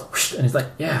 "Your world," and he's like,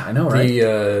 "Yeah, I know,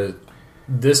 right?"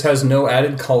 This has no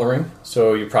added coloring,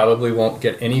 so you probably won't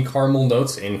get any caramel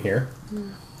notes in here.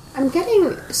 I'm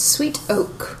getting sweet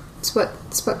oak. It's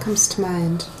what comes to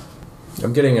mind.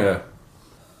 I'm getting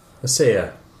let's say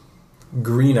a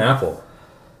green apple.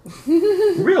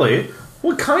 Really?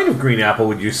 What kind of green apple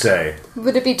would you say?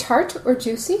 Would it be tart or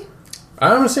juicy? I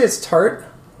don't want to say it's tart.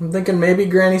 I'm thinking maybe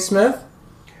Granny Smith.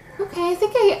 Okay, I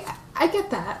think I get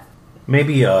that.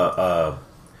 Maybe a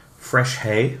fresh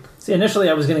hay? See, initially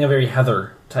I was getting a very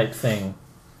Heather type thing,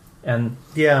 and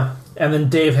Yeah. then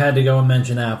Dave had to go and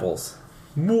mention apples.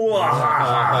 And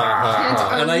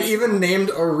I even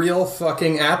named a real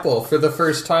fucking apple for the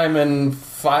first time in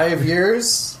 5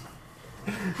 years.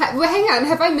 Well, hang on.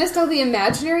 Have I missed all the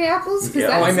imaginary apples? 'Cause Yeah,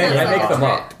 that I make sounds like them a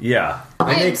up. trip. Yeah.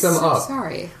 I make them so up.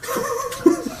 Sorry.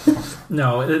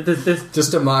 No, this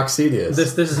Just to mock Cedius.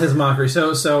 this is his mockery.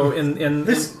 So in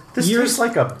This years tastes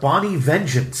like a Bonnie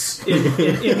Vengeance.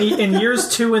 in years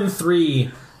 2 and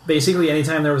 3, basically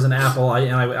anytime there was an apple,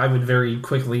 I would very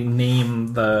quickly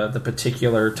name the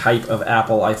particular type of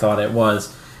apple I thought it was.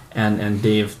 And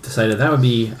Dave decided that would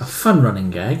be a fun running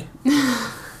gag.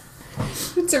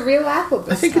 It's a real apple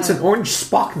this I think it's an time. orange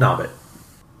Spock Nobbit.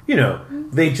 You know,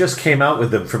 they just came out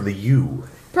with them from the U.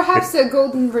 Perhaps a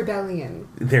golden rebellion.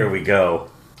 There we go.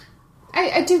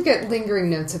 I do get lingering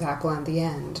notes of apple on the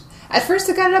end. At first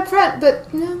I got it up front, but,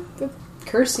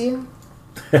 curse you.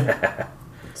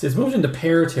 So it's moved into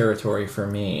pear territory for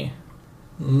me.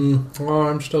 Oh,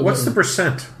 I'm still. What's the getting-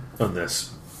 percent on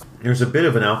this? There's a bit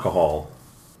of an alcohol.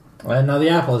 And now the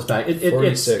apple is back. It's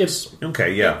 46.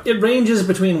 Okay, yeah. it ranges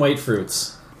between white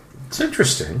fruits. It's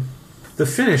interesting. The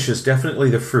finish is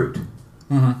definitely the fruit.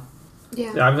 Yeah.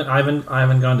 I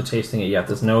haven't gone to tasting it yet.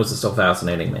 This nose is still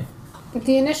fascinating me.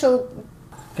 The initial...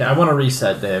 Okay, I want to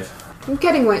reset, Dave. I'm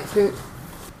getting white fruit.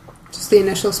 Just the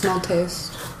initial small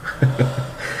taste.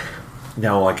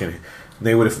 Now,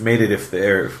 they would have made it if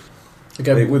they're...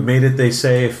 Okay. They would made it, they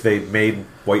say, if they made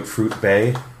White Fruit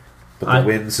Bay, but the I-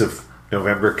 winds of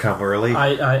November come early.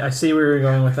 I see where you're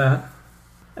going with that,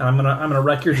 and I'm gonna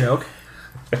wreck your joke.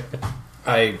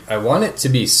 I want it to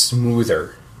be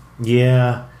smoother.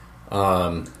 Yeah.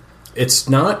 It's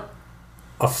not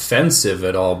offensive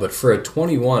at all, but for a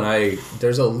 21,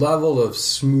 there's a level of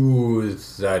smooth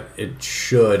that it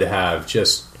should have.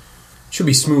 Just should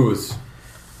be smooth.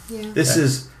 Yeah.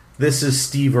 This is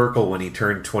Steve Urkel when he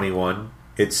turned 21.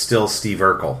 It's still Steve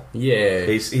Urkel. Yeah.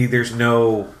 There's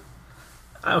no...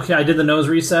 Okay, I did the nose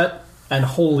reset, and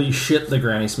holy shit, the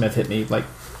Granny Smith hit me like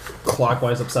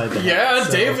clockwise upside down. Yeah,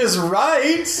 So- Dave is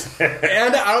right.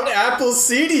 And out Apple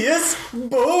Cedius.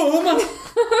 Boom.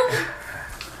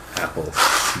 Apple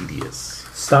Cedius.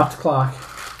 Stopped clock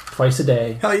twice a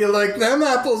day. How you like them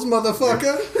apples,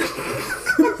 motherfucker?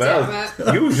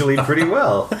 Well, usually pretty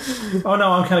well. Oh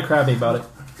no, I'm kind of crabby about it.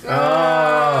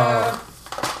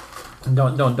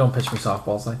 Don't pitch me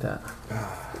softballs like that.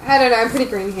 I don't know, I'm pretty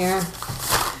green here.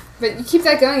 But you keep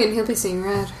that going and he'll be seeing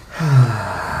red.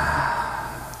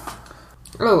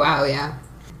 Oh, wow, yeah.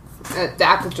 The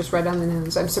apple's just right on the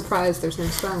nose. I'm surprised there's no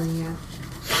swelling yet.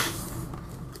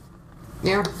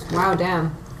 Yeah, wow,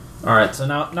 damn. All right, so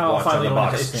now I'll Lots on finally the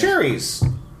want to box. taste it. Cherries.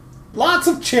 Lots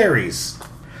of cherries.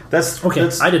 That's Okay,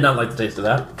 That's, I did not like the taste of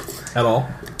that at all.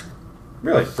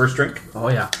 really first drink. Oh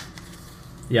yeah,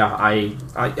 yeah. I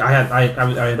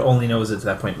had only nosed it to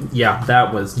that point. Yeah,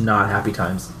 that was not happy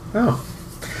times. Oh.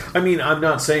 I mean, I'm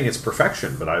not saying it's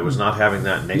perfection, but I was not having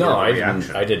that negative No, I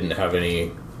reaction. didn't have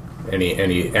any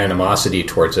animosity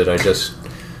towards it. I just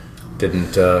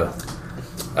didn't.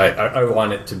 I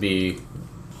want it to be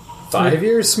 5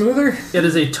 years smoother. It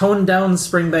is a toned down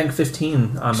Springbank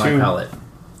 15 on my Two. palate.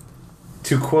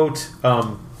 To quote,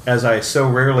 as I so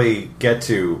rarely get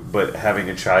to, but having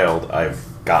a child, I've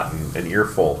gotten an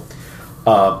earful.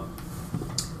 A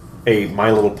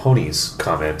My Little Ponies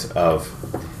comment of,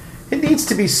 it needs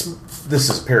to be. This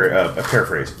is a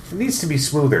paraphrase. It needs to be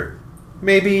smoother,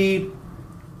 maybe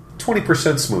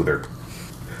 20% smoother.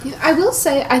 Yeah, I will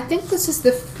say, I think this is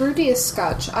the fruitiest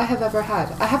scotch I have ever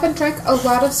had. I haven't drank a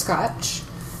lot of scotch,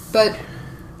 but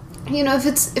if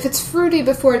it's fruity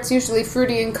before, it's usually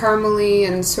fruity and caramely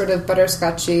and sort of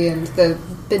butterscotchy, and the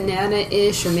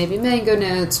banana-ish or maybe mango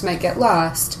notes might get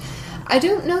lost. I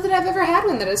don't know that I've ever had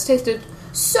one that has tasted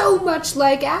so much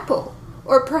like apple,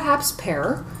 or perhaps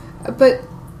pear, but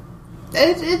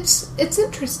it's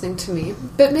interesting to me.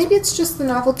 But maybe it's just the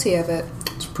novelty of it.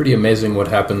 It's pretty amazing what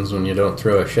happens when you don't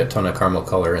throw a shit ton of caramel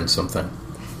color in something.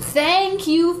 Thank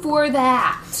you for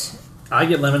that. I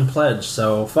get lemon pledge,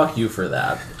 so fuck you for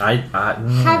that.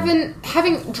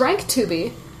 Having drank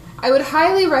Tubi, I would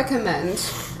highly recommend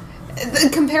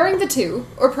comparing the two,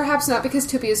 or perhaps not because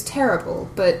Tubi is terrible,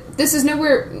 but this is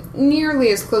nowhere nearly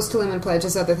as close to Lemon Pledge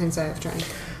as other things I have drank.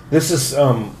 This is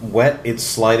wet. It's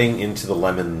sliding into the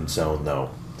lemon zone, though.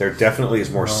 There definitely is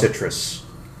more citrus.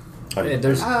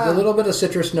 There's a little bit of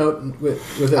citrus note with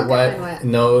it Okay, wet, wet.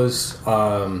 nose,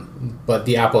 but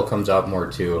the apple comes out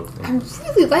more too. I'm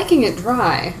really liking it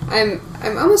dry. I'm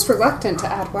almost reluctant to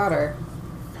add water.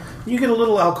 You get a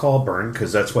little alcohol burn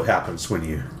because that's what happens with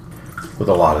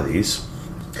a lot of these.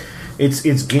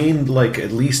 It's gained like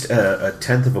at least a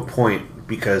tenth of a point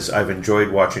because I've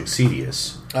enjoyed watching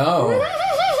Cedius. Oh,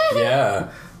 yeah,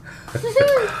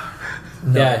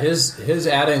 yeah. His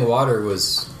adding water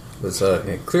was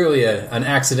clearly an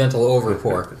accidental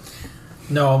overpour.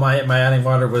 No, my adding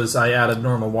water was I added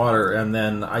normal water and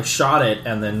then I shot it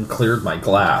and then cleared my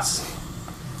glass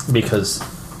because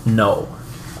no.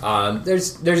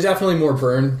 There's definitely more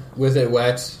burn with it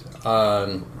wet,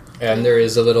 and there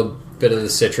is a little bit of the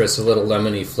citrus, a little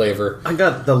lemony flavor. I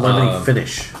got the lemony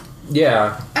finish.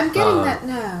 Yeah, I'm getting that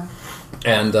now.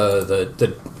 and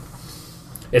the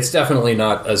it's definitely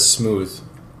not as smooth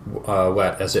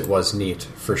wet as it was neat,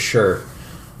 for sure.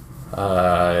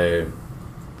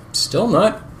 Still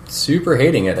not super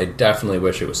hating it. I definitely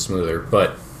wish it was smoother,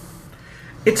 but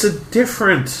It's a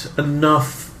different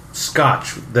enough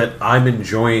Scotch that I'm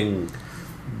enjoying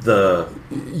the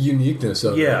uniqueness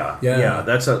of yeah.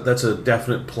 That's a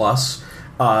definite plus.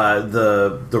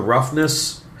 The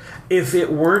roughness. If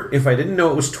I didn't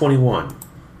know it was 21,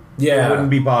 it wouldn't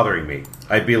be bothering me.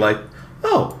 I'd be like,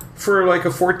 oh, for like a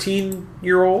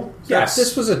 14-year-old, Yeah, if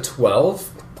this was a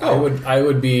 12, I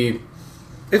would be.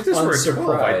 If this were a 12,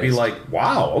 I'd be unsurprised. like,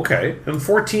 wow, okay. And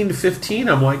 14 to 15,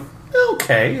 I'm like,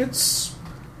 okay, it's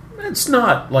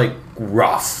not like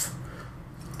rough.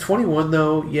 21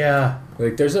 though, yeah.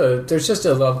 Like there's just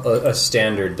a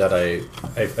standard that I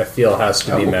feel has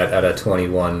to be met at a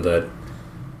 21 that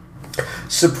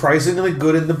Surprisingly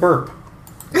good in the burp.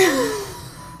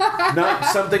 Not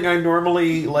something I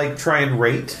normally like try and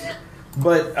rate,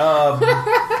 but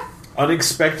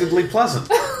unexpectedly pleasant.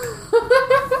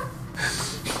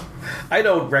 I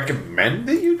don't recommend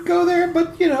that you'd go there,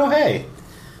 but hey,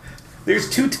 there's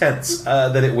 2 tenths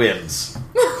that it wins.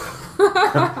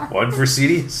 One for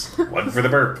Cedius, one for the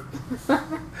burp.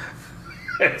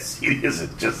 Cedius is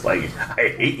just like, I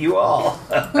hate you all.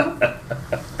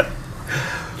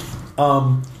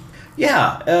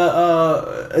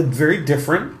 Very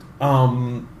different.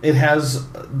 It has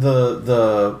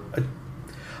the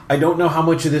I don't know how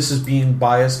much of this is being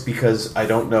biased because I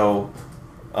don't know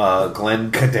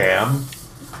Glen Cadam.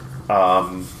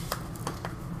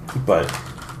 But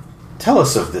tell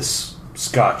us of this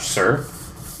Scotch, sir.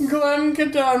 Glen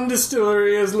Cadam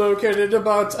Distillery is located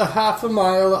about a half a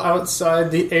mile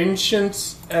outside the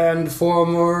ancient and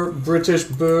former British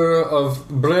burgh of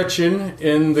Brechin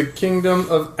in the Kingdom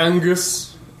of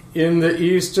Angus in the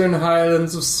Eastern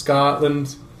Highlands of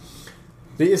Scotland.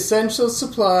 The essential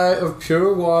supply of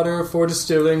pure water for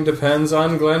distilling depends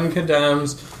on Glen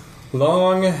Cadam's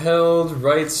long-held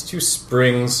rights to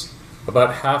springs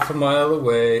about half a mile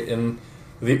away in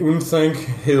the Unthank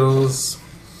Hills.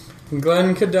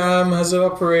 Glen Cadam has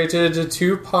operated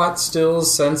 2 pot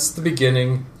stills since the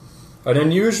beginning. An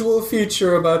unusual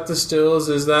feature about the stills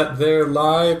is that their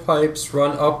lye pipes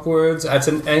run upwards at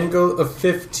an angle of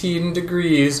 15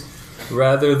 degrees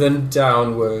rather than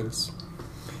downwards.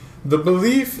 The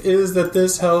belief is that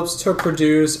this helps to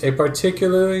produce a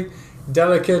particularly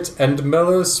delicate and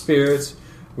mellow spirit,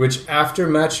 which after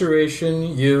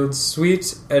maturation yields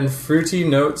sweet and fruity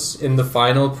notes in the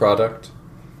final product.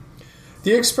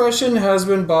 The expression has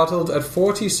been bottled at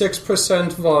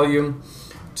 46% volume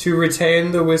to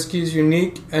retain the whiskey's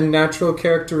unique and natural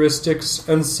characteristics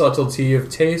and subtlety of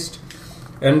taste,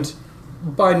 and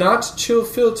by not chill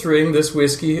filtering this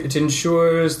whiskey, it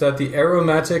ensures that the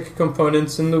aromatic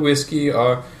components in the whiskey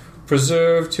are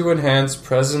preserved to enhance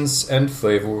presence and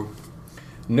flavor.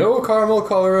 No caramel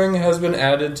coloring has been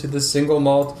added to the single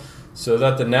malt, so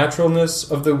that the naturalness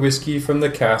of the whiskey from the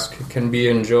cask can be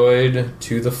enjoyed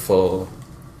to the full.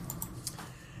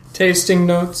 Tasting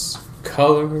notes: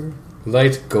 color,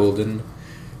 light golden.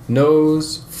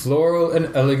 Nose, floral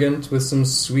and elegant with some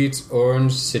sweet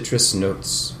orange citrus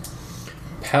notes.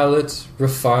 Palate,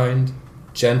 refined,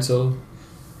 gentle.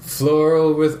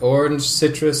 Floral with orange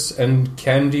citrus and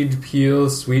candied peel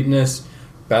sweetness,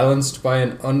 balanced by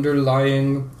an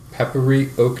underlying peppery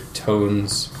oak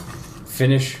tones.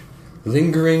 Finish,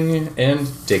 lingering and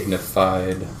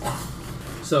dignified.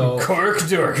 So Cork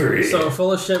dorkery. So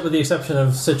full of shit with the exception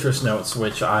of citrus notes,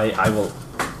 which I will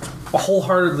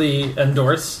wholeheartedly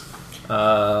endorse.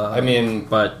 I mean,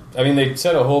 But they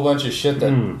said a whole bunch of shit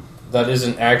that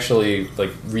isn't actually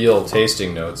like real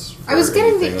tasting notes. I was for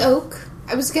getting anything. the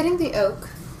oak.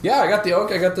 Yeah, I got the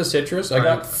oak. I got the citrus. I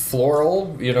got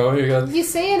floral. You got. You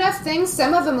say enough things,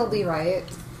 some of them will be right.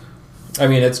 I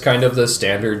mean, it's kind of the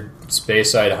standard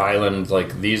Speyside Highland.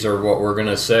 Like, these are what we're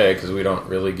gonna say because we don't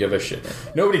really give a shit.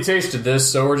 Nobody tasted this,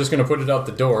 so we're just gonna put it out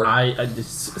the door.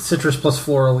 citrus plus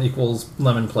floral equals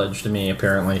lemon pledge to me,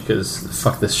 apparently, because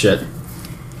fuck this shit.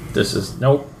 This is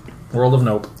nope. World of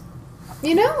nope.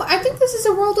 I think this is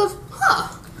a world of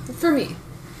for me.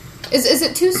 Is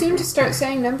it too soon to start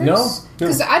saying numbers? No.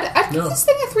 Because I'd give this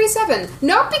thing a 3.7.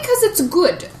 Not because it's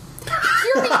good.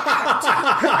 Hear me out.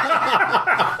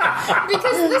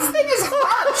 Because this thing is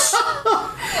harsh.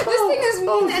 This thing is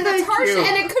mean and it's harsh,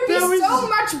 and it could be so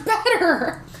much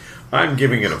better. I'm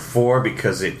giving it a 4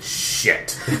 because it's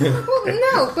shit. Well,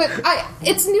 no, but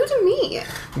it's new to me.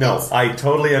 No, I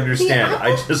totally understand. The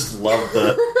I just love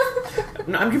the...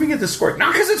 No, I'm giving it the score.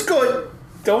 Not because it's good.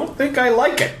 Don't think I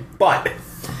like it. But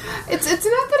It's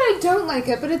not that I don't like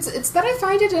it, but it's that I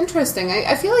find it interesting.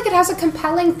 I feel like it has a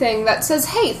compelling thing that says,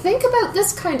 hey, think about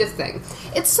this kind of thing.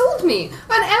 It sold me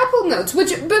on Apple Notes,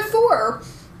 which before...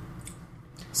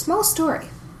 Small story.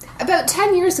 About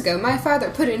 10 years ago, my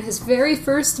father put in his very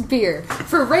first beer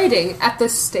for rating at the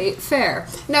state fair.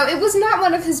 Now, it was not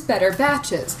one of his better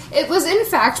batches. It was, in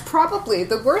fact, probably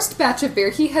the worst batch of beer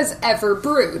he has ever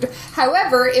brewed.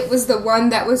 However, it was the one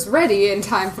that was ready in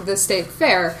time for the state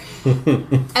fair,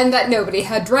 and that nobody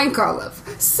had drank all of.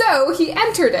 So, he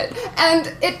entered it.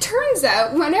 And it turns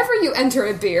out, whenever you enter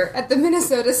a beer at the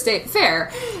Minnesota State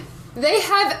Fair, they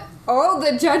have all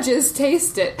the judges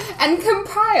taste it and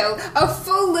compile a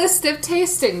full list of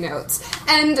tasting notes.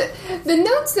 And the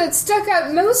notes that stuck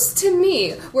out most to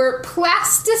me were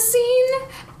plasticine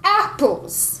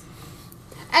apples.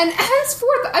 And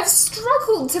henceforth, I've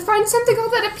struggled to find something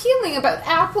all that appealing about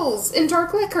apples in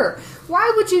dark liquor.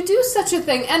 Why would you do such a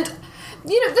thing? And,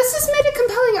 this has made a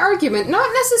compelling argument,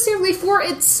 not necessarily for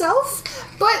itself,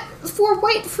 but for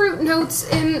white fruit notes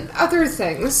in other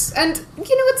things. And,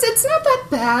 it's not that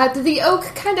bad. The oak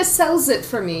kind of sells it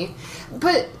for me.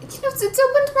 But, it's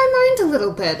opened my mind a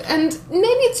little bit. And maybe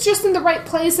it's just in the right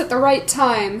place at the right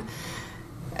time.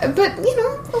 But,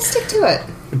 I'll stick to it.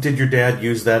 Did your dad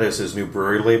use that as his new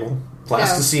brewery label?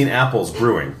 Plasticine Apples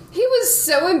Brewing. He was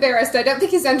so embarrassed. I don't think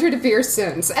he's entered a beer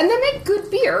since. And they make good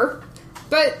beer.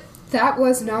 But that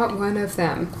was not one of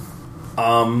them.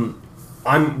 I'm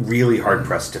really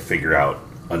hard-pressed to figure out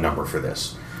a number for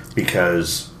this.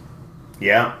 Because,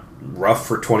 rough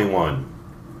for 21.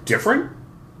 Different.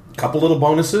 Couple little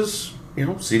bonuses.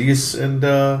 Cedius and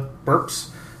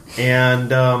burps. And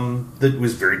that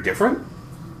was very different.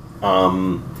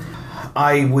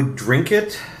 I would drink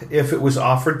it if it was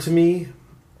offered to me.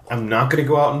 I'm not going to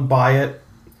go out and buy it.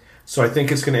 So I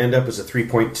think it's going to end up as a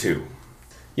 3.2.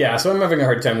 Yeah, so I'm having a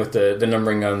hard time with the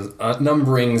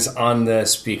numberings on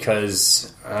this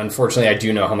because, unfortunately, I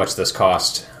do know how much this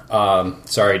cost.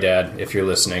 Sorry, Dad, if you're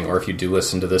listening, or if you do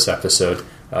listen to this episode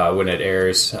when it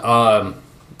airs. I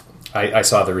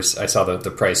saw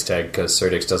the price tag because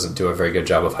Surdix doesn't do a very good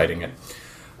job of hiding it.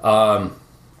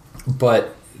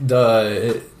 But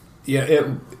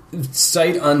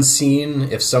sight unseen,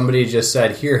 if somebody just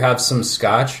said, "Here, have some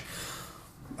scotch."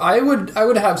 I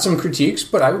would have some critiques,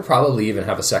 but I would probably even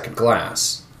have a second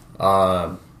glass.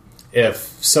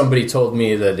 If somebody told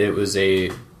me that it was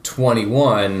a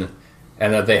 21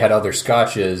 and that they had other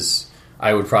scotches,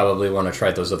 I would probably want to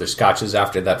try those other scotches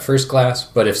after that first glass.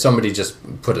 But if somebody just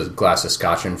put a glass of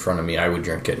scotch in front of me, I would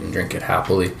drink it and drink it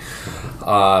happily.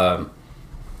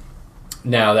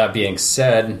 Now, that being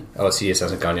said, CS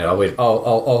hasn't gone yet. I'll wait. I'll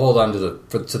hold on to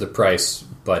the price.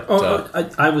 But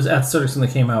I was at Surdix when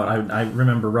they came out. I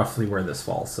remember roughly where this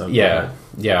falls. So yeah.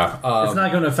 It's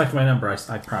not going to affect my number.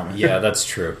 I promise. Yeah, that's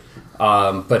true.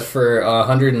 But for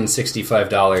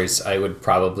 $165, I would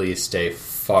probably stay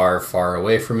far, far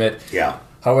away from it. Yeah.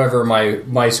 However,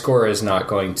 my score is not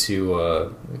going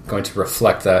to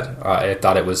reflect that. I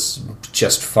thought it was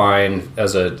just fine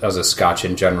as a Scotch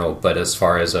in general, but as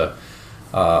far as a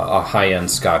high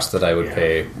end Scotch that I would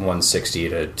pay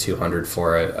 $160 to $200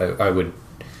 for, I would.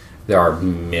 There are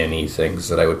many things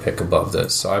that I would pick above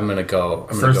this, so I'm gonna go.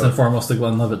 First and foremost, the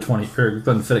Glenlivet 20 or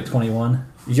Glenfiddich 21.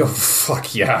 Yo,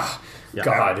 fuck yeah.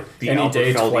 God, the any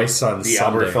day, twice on the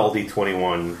Sunday. The Alberfeldy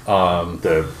 21.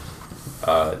 The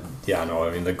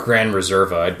Grand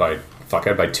Reserva. I'd buy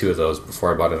two of those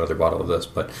before I bought another bottle of this.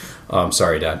 But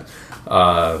sorry, Dad.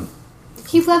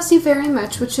 He loves you very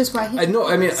much, which is why he. I know.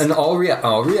 I mean, in all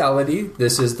reality,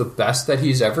 this is the best that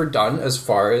he's ever done as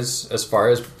far as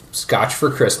Scotch for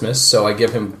Christmas. So I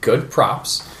give him good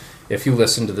props. If you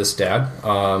listen to this, Dad,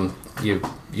 you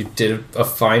did a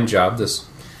fine job. This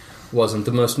wasn't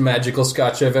the most magical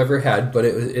Scotch I've ever had, but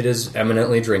it is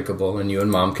eminently drinkable, and you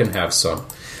and Mom can have some.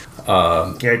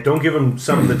 Don't give him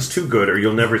something that's too good, or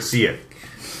you'll never see it.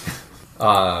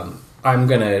 I'm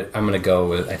gonna go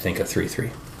with, I think, a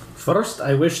 3.3. First,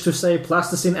 I wish to say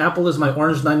Plasticine Apple is my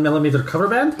orange 9mm cover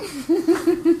band.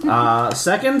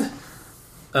 Second,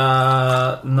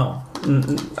 no.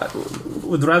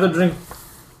 Would rather drink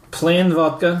plain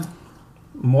vodka.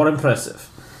 More impressive.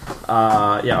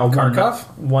 Kharkov?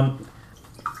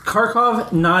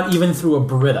 Kharkov, not even through a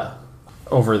Brita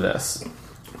over this.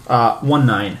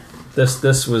 1.9.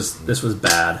 This was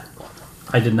bad.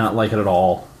 I did not like it at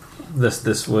all.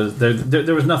 This was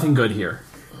there was nothing good here.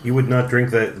 You would not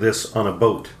drink this on a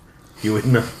boat. You would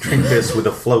not drink this with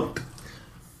a float.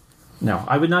 No,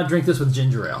 I would not drink this with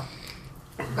ginger ale.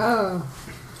 Oh.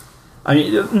 At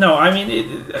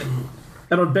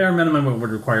a bare minimum, it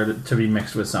would require it to be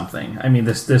mixed with something. I mean,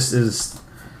 this is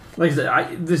Like I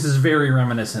said, this is very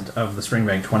reminiscent of the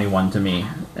Springbank 21 to me,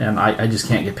 and I just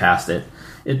can't get past it.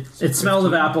 It smells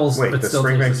of apples, Wait, but the still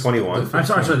Springbank tastes... 21? I'm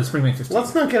sorry, the Springbank 15.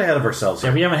 Let's not get ahead of ourselves.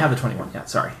 Yeah, we haven't had the 21 yet.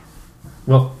 Sorry.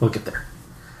 We'll get there.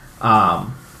 No,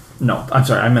 I'm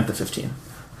sorry. I meant the 15.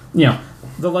 You know,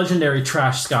 the legendary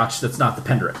trash scotch that's not the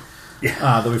Pendrit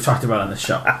that we've talked about on this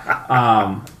show.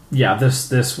 Yeah,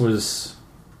 this was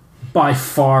by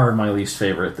far my least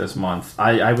favorite this month.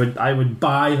 I would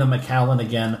buy the Macallan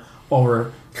again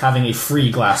over having a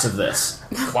free glass of this.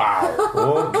 Wow.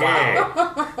 Okay.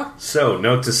 So,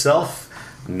 note to self,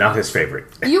 not his favorite.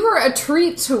 You were a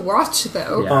treat to watch,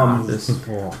 though. Yeah,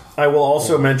 I will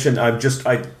also mention, I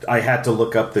had to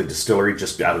look up the distillery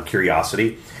just out of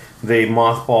curiosity. They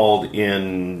mothballed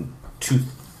in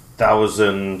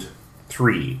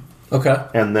 2003. Okay.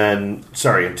 And then,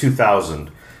 in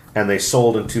 2000. And they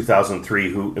sold in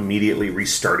 2003, who immediately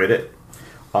restarted it.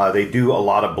 They do a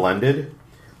lot of blended,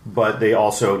 but they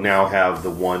also now have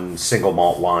the one single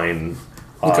malt line.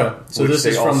 Okay. So which this they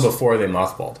is from also- before they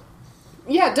mothballed.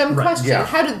 Yeah, dumb Right, question. yeah.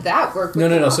 How did that work? with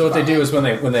No. the So what they do mothballing? is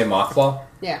when they mothball,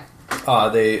 Yeah.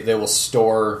 they will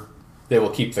store, they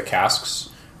will keep the casks,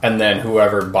 and then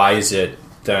whoever buys it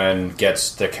then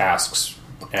gets the casks,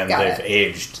 and Got they've it.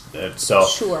 aged it, so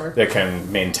Sure. they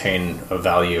can maintain a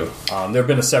value. There have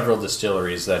been several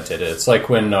distilleries that did it. It's like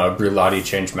when Bruichladdich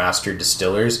changed master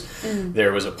distillers.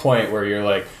 There was a point where you're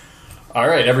like, all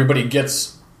right, everybody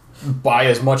buy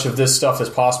as much of this stuff as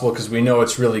possible because we know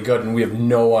it's really good, and we have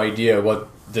no idea what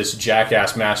this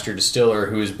jackass master distiller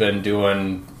who's been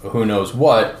doing who knows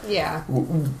what. Yeah.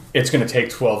 It's going to take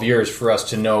 12 years for us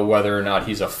to know whether or not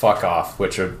he's a fuck off,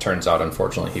 which it turns out,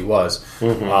 unfortunately, he was.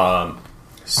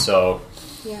 So,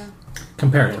 Yeah.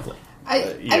 comparatively.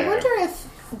 I yeah. wonder if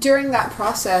during that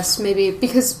process, maybe,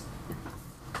 because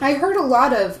I heard a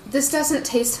lot of, this doesn't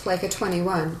taste like a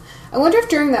 21. I wonder if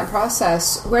during that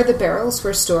process, where the barrels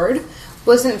were stored,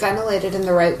 wasn't ventilated in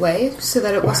the right way, so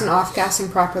that it wasn't off-gassing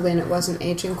properly and it wasn't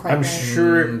aging quite I'm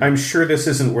right. I'm sure this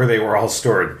isn't where they were all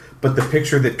stored, but the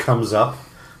picture that comes up,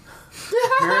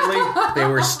 apparently they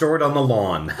were stored on the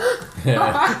lawn.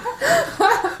 I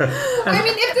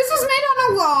mean, if this was made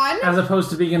on a lawn... As opposed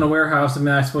to being in a warehouse, I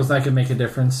mean, I suppose that could make a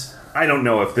difference. I don't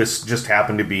know if this just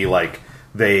happened to be like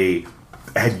they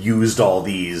had used all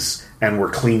these and were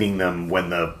cleaning them when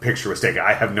the picture was taken.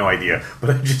 I have no idea, but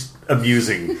it's just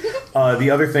amusing. The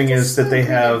other thing is that they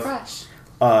have Fresh.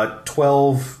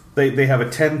 12... They have a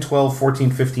 10, 12,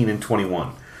 14, 15, and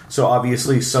 21. So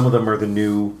obviously some of them are the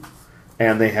new,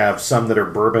 and they have some that are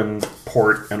bourbon,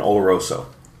 port, and Oloroso.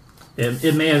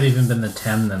 It may have even been the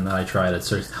 10 then that I tried it.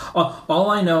 So, all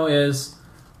I know is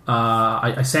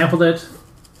I sampled it.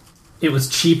 It was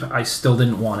cheap. I still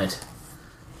didn't want it.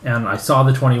 And I saw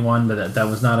the 21, but that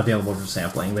was not available for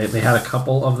sampling. They had a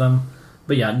couple of them.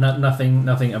 But yeah,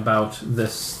 nothing about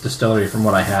this distillery from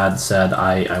what I had said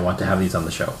I want to have these on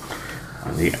the show.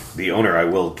 The owner, I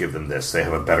will give them this. They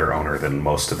have a better owner than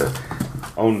most of the...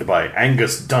 Owned by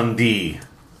Angus Dundee.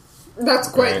 That's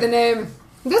quite Right. the name.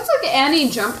 That's like Annie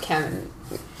Jump Cannon.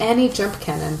 Annie Jump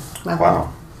Cannon. level.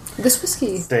 Wow. This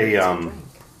whiskey.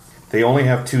 They only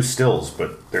have 2 stills,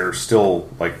 but they're still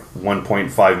like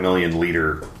 1.5 million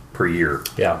liter per year.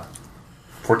 Yeah.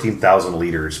 14,000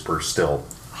 liters per still.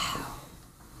 Wow.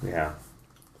 Yeah.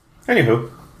 Anywho,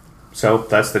 so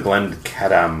that's the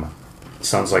Glencadam.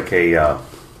 Sounds like a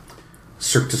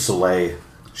Cirque du Soleil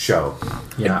show.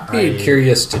 Yeah, I'd be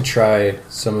curious to try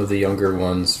some of the younger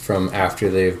ones from after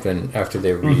they've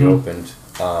reopened,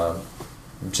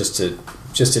 just to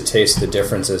taste the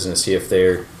differences and see if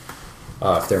they're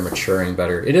maturing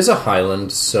better. It is a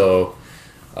Highland, so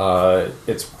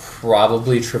it's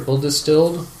probably triple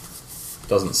distilled.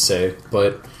 Doesn't say,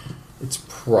 but it's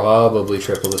probably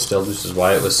triple distilled, which is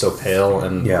why it was so pale,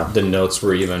 and the notes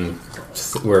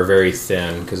were very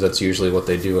thin, because that's usually what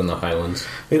they do in the Highlands.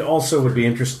 It also would be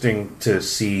interesting to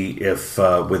see if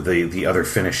with the other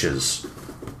finishes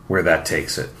where that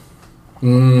takes it.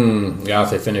 Yeah, if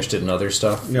they finished it in other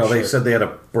stuff. No, they Sure. said they had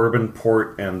a bourbon,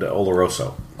 port, and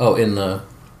Oloroso. Oh, in the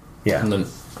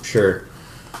sure.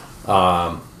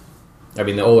 I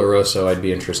mean, the Oloroso I'd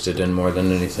be interested in more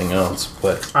than anything else,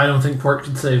 but I don't think port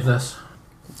could save this.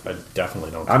 I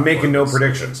definitely don't. I'm making no think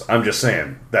predictions. I'm just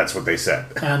saying that's what they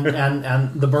said.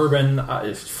 And the bourbon,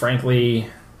 frankly,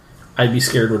 I'd be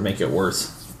scared would make it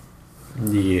worse.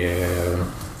 Yeah.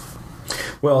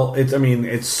 Well,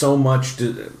 it's so much.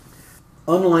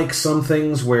 Unlike some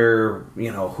things where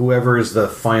whoever is the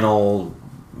final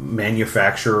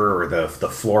manufacturer or the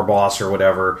floor boss or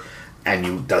whatever, and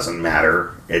you doesn't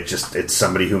matter. It's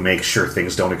somebody who makes sure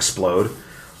things don't explode.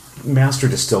 Master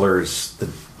distillers,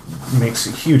 makes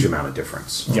a huge amount of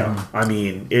difference. Yeah. I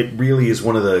mean, it really is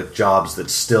one of the jobs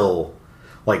that's still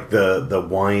like the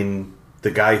wine,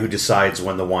 the guy who decides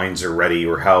when the wines are ready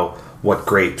or what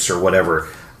grapes or whatever,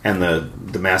 and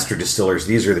the master distillers.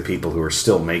 These are the people who are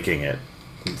still making it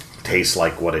taste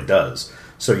like what it does.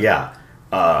 So yeah,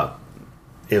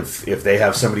 if they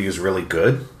have somebody who's really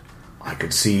good, I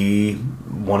could see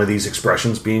one of these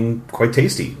expressions being quite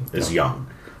tasty as young,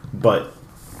 but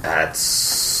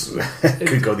that's it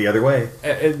could go the other way.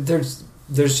 There's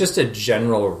just a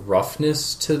general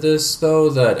roughness to this,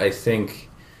 though, that I think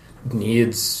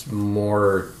needs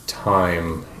more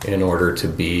time in order to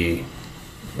be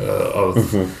of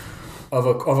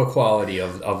a quality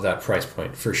of that price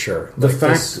point, for sure. The like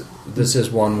fact this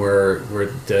is one where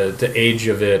the age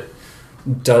of it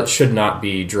should not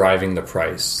be driving the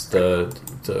price. The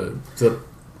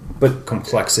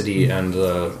complexity and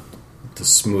the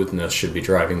smoothness should be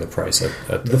driving the price at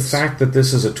the this. fact that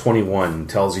this is a 21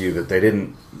 tells you that they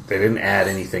didn't add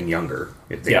anything younger.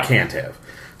 They can't have.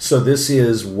 So this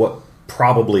is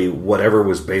probably whatever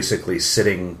was basically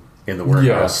sitting in the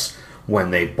warehouse when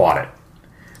they bought it.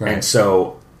 Right. And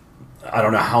so I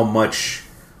don't know how much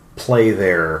play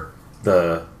there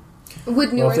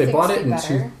would newer if they things bought be it in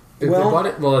better? If they bought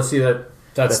it, well, let's see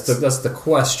that's the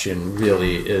question.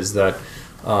 Really, is that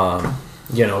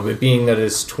but being that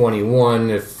it's 21,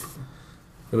 if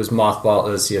it was mothballed,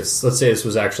 let's say this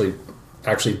was actually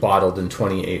bottled in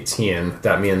 2018,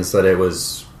 that means that it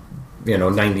was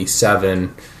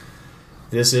 97.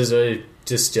 This is a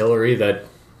distillery that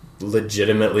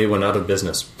legitimately went out of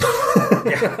business.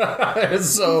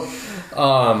 So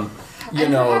we're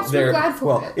glad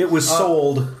for it. It was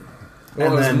sold.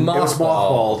 Well, and then it was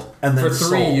mothballed and then for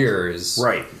 3 sold. years.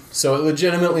 Right. So it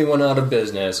legitimately went out of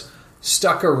business,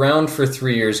 stuck around for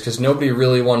 3 years because nobody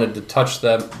really wanted to touch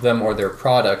them or their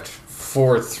product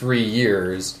for 3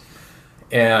 years.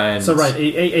 And so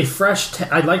a fresh.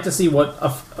 I'd like to see what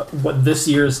this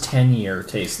year's 10-year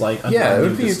tastes like. Yeah, it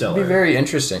would be very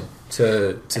interesting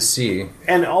to see.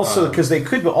 And also because they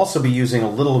could also be using a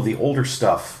little of the older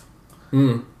stuff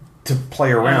to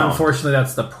play around. And unfortunately,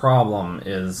 that's the problem.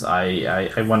 Is I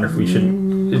wonder if we should.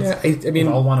 I mean,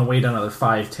 I'll want to wait another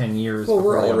 5-10 years. Well,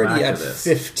 we're already at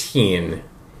 15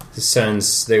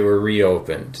 since they were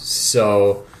reopened,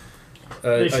 so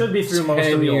they should be through most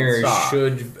of the old stock.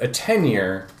 A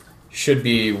 10-year should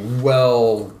be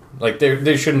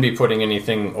they shouldn't be putting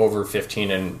anything over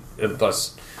 15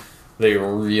 unless they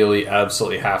really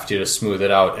absolutely have to smooth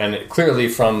it out. And clearly,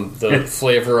 from the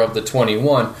flavor of the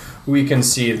 21. We can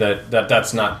see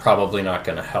that's probably not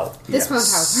going to help. This won't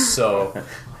help. So,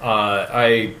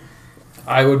 I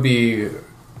would be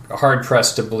hard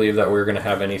pressed to believe that we're going to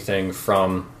have anything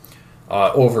from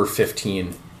over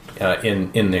 15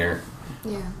 in there.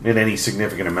 Yeah. In any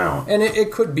significant amount. And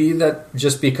it could be that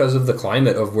just because of the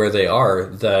climate of where they are,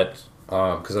 that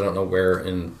because I don't know where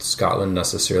in Scotland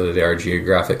necessarily they are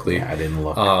geographically. Yeah, I didn't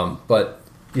look. But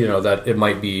that it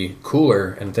might be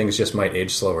cooler and things just might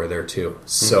age slower there too.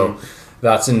 So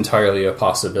that's entirely a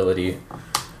possibility.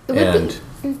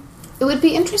 It would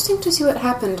be interesting to see what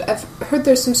happened. I've heard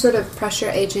there's some sort of pressure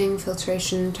aging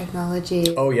filtration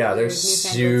technology. Oh yeah, there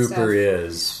super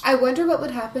is. I wonder what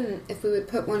would happen if we would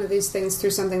put one of these things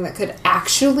through something that could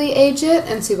actually age it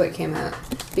and see what came out.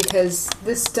 Because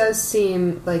this does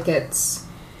seem like it's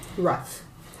rough.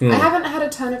 I haven't had a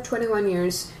ton of 21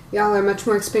 years. Y'all are much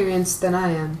more experienced than I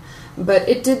am. But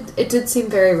it did seem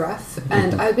very rough,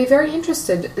 and I'd be very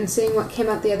interested in seeing what came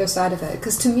out the other side of it.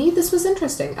 Because to me, this was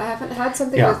interesting. I haven't had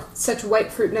something with such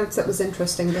white fruit notes that was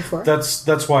interesting before.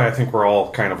 That's why I think we're all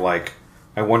kind of like,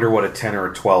 I wonder what a 10 or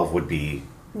a 12 would be.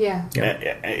 Yeah.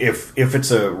 If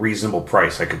it's a reasonable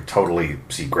price, I could totally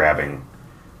see grabbing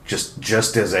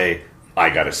just as I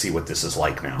got to see what this is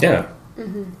like now. Yeah.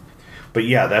 But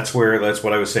yeah, that's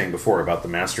what I was saying before about the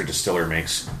master distiller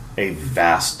makes a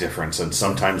vast difference. And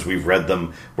sometimes we've read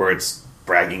them where it's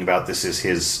bragging about this is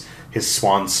his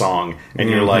swan song, and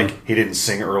you're like, he didn't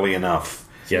sing early enough.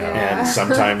 Yeah. And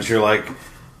sometimes you're like,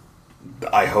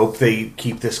 I hope they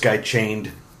keep this guy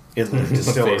chained in the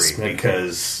distillery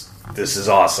because this is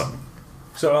awesome.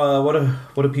 So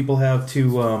what do people have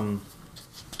to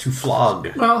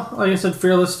flog? Well, like I said,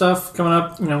 Fearless stuff coming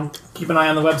up. Keep an eye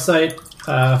on the website.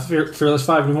 Fearless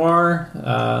 5 Noir,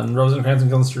 and Rosencrantz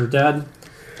and Guildenstern are Dead.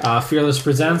 Fearless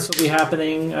Presents will be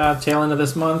happening tail end of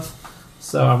this month.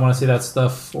 So I want to say that's the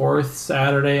 4th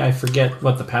Saturday. I forget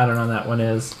what the pattern on that one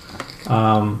is.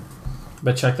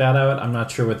 But check that out. I'm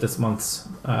not sure what this month's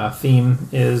theme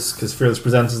is, because Fearless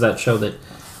Presents is that show that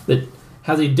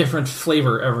has a different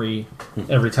flavor every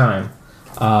time.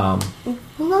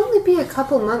 We'll only be a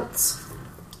couple months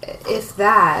if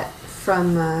that,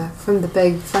 from the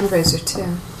big fundraiser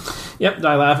too. Yep,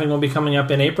 Die Laughing will be coming up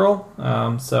in April,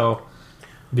 so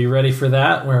be ready for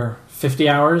that. We're 50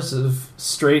 hours of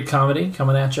straight comedy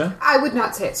coming at you. I would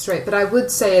not say it's straight, but I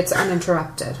would say it's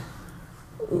uninterrupted.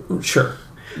 Sure.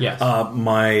 Yes.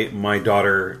 My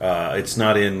daughter, it's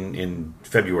not in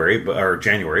February or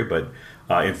January, but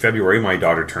in February my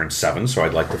daughter turned 7, so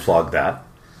I'd like to flog that,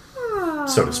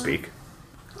 so to speak.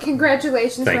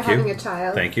 Congratulations Thank for you. having a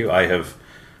child. Thank you. I have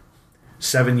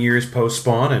 7 years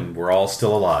post-spawn, and we're all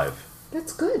still alive.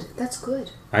 That's good. That's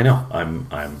good. I know.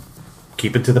 I'm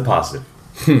keeping to the positive.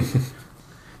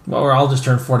 Well, we're all just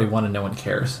turned 41 and no one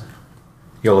cares.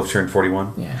 You'll have turned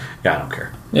 41? Yeah. Yeah, I don't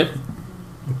care. Yep.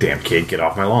 Damn kid, get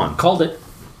off my lawn. Called it.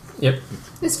 Yep.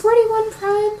 Is 41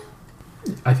 prime?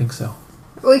 I think so.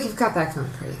 Well, you've got that going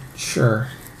for you. Sure.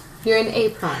 You're in A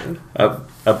prime.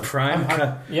 A prime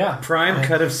cut. Yeah. Prime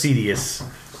cut of Cedius.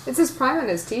 It says prime on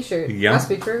his T-shirt. Yeah. Must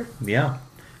be true. Yeah.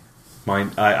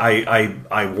 Mine.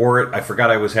 I wore it. I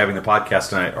forgot I was having the podcast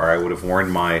tonight, or I would have worn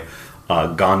my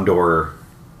Gondor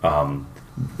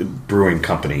Brewing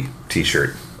Company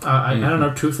T-shirt. I don't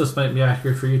know. Toothless might be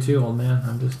accurate for you too, old man.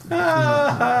 I'm just.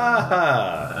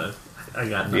 I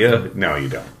got nothing. Yeah. No, you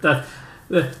don't.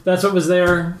 That's what was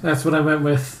there. That's what I went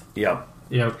with. Yep.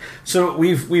 Yep. So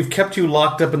we've kept you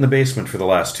locked up in the basement for the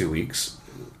last 2 weeks.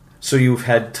 So you've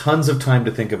had tons of time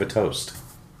to think of a toast.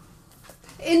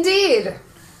 Indeed.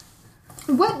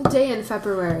 What day in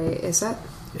February is it?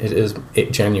 It is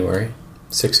January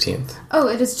 16th. Oh,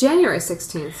 it is January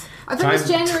 16th. I thought it was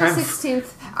January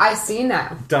 16th. I see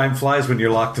now. Time flies when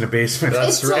you're locked in a basement.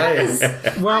 That's It right.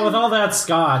 does. Well, with all that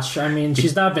scotch, I mean,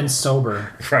 she's not been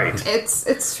sober. Right.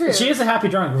 It's true. She is a happy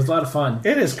drunk. It was a lot of fun.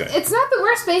 It is good. It's not the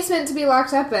worst basement to be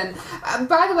locked up in.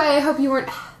 By the way, I hope you weren't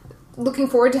looking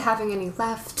forward to having any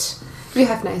left. You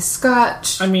have nice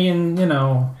scotch. I mean, you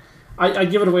know, I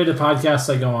give it away to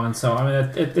podcasts I go on, so I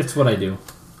mean, it's what I do.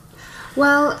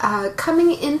 Well,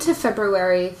 coming into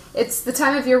February, it's the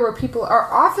time of year where people are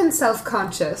often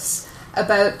self-conscious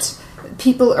about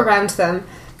people around them.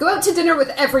 Go out to dinner with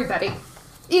everybody.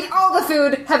 Eat all the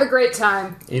food. Have a great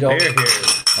time. Eat all Here, here.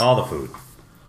 All the food.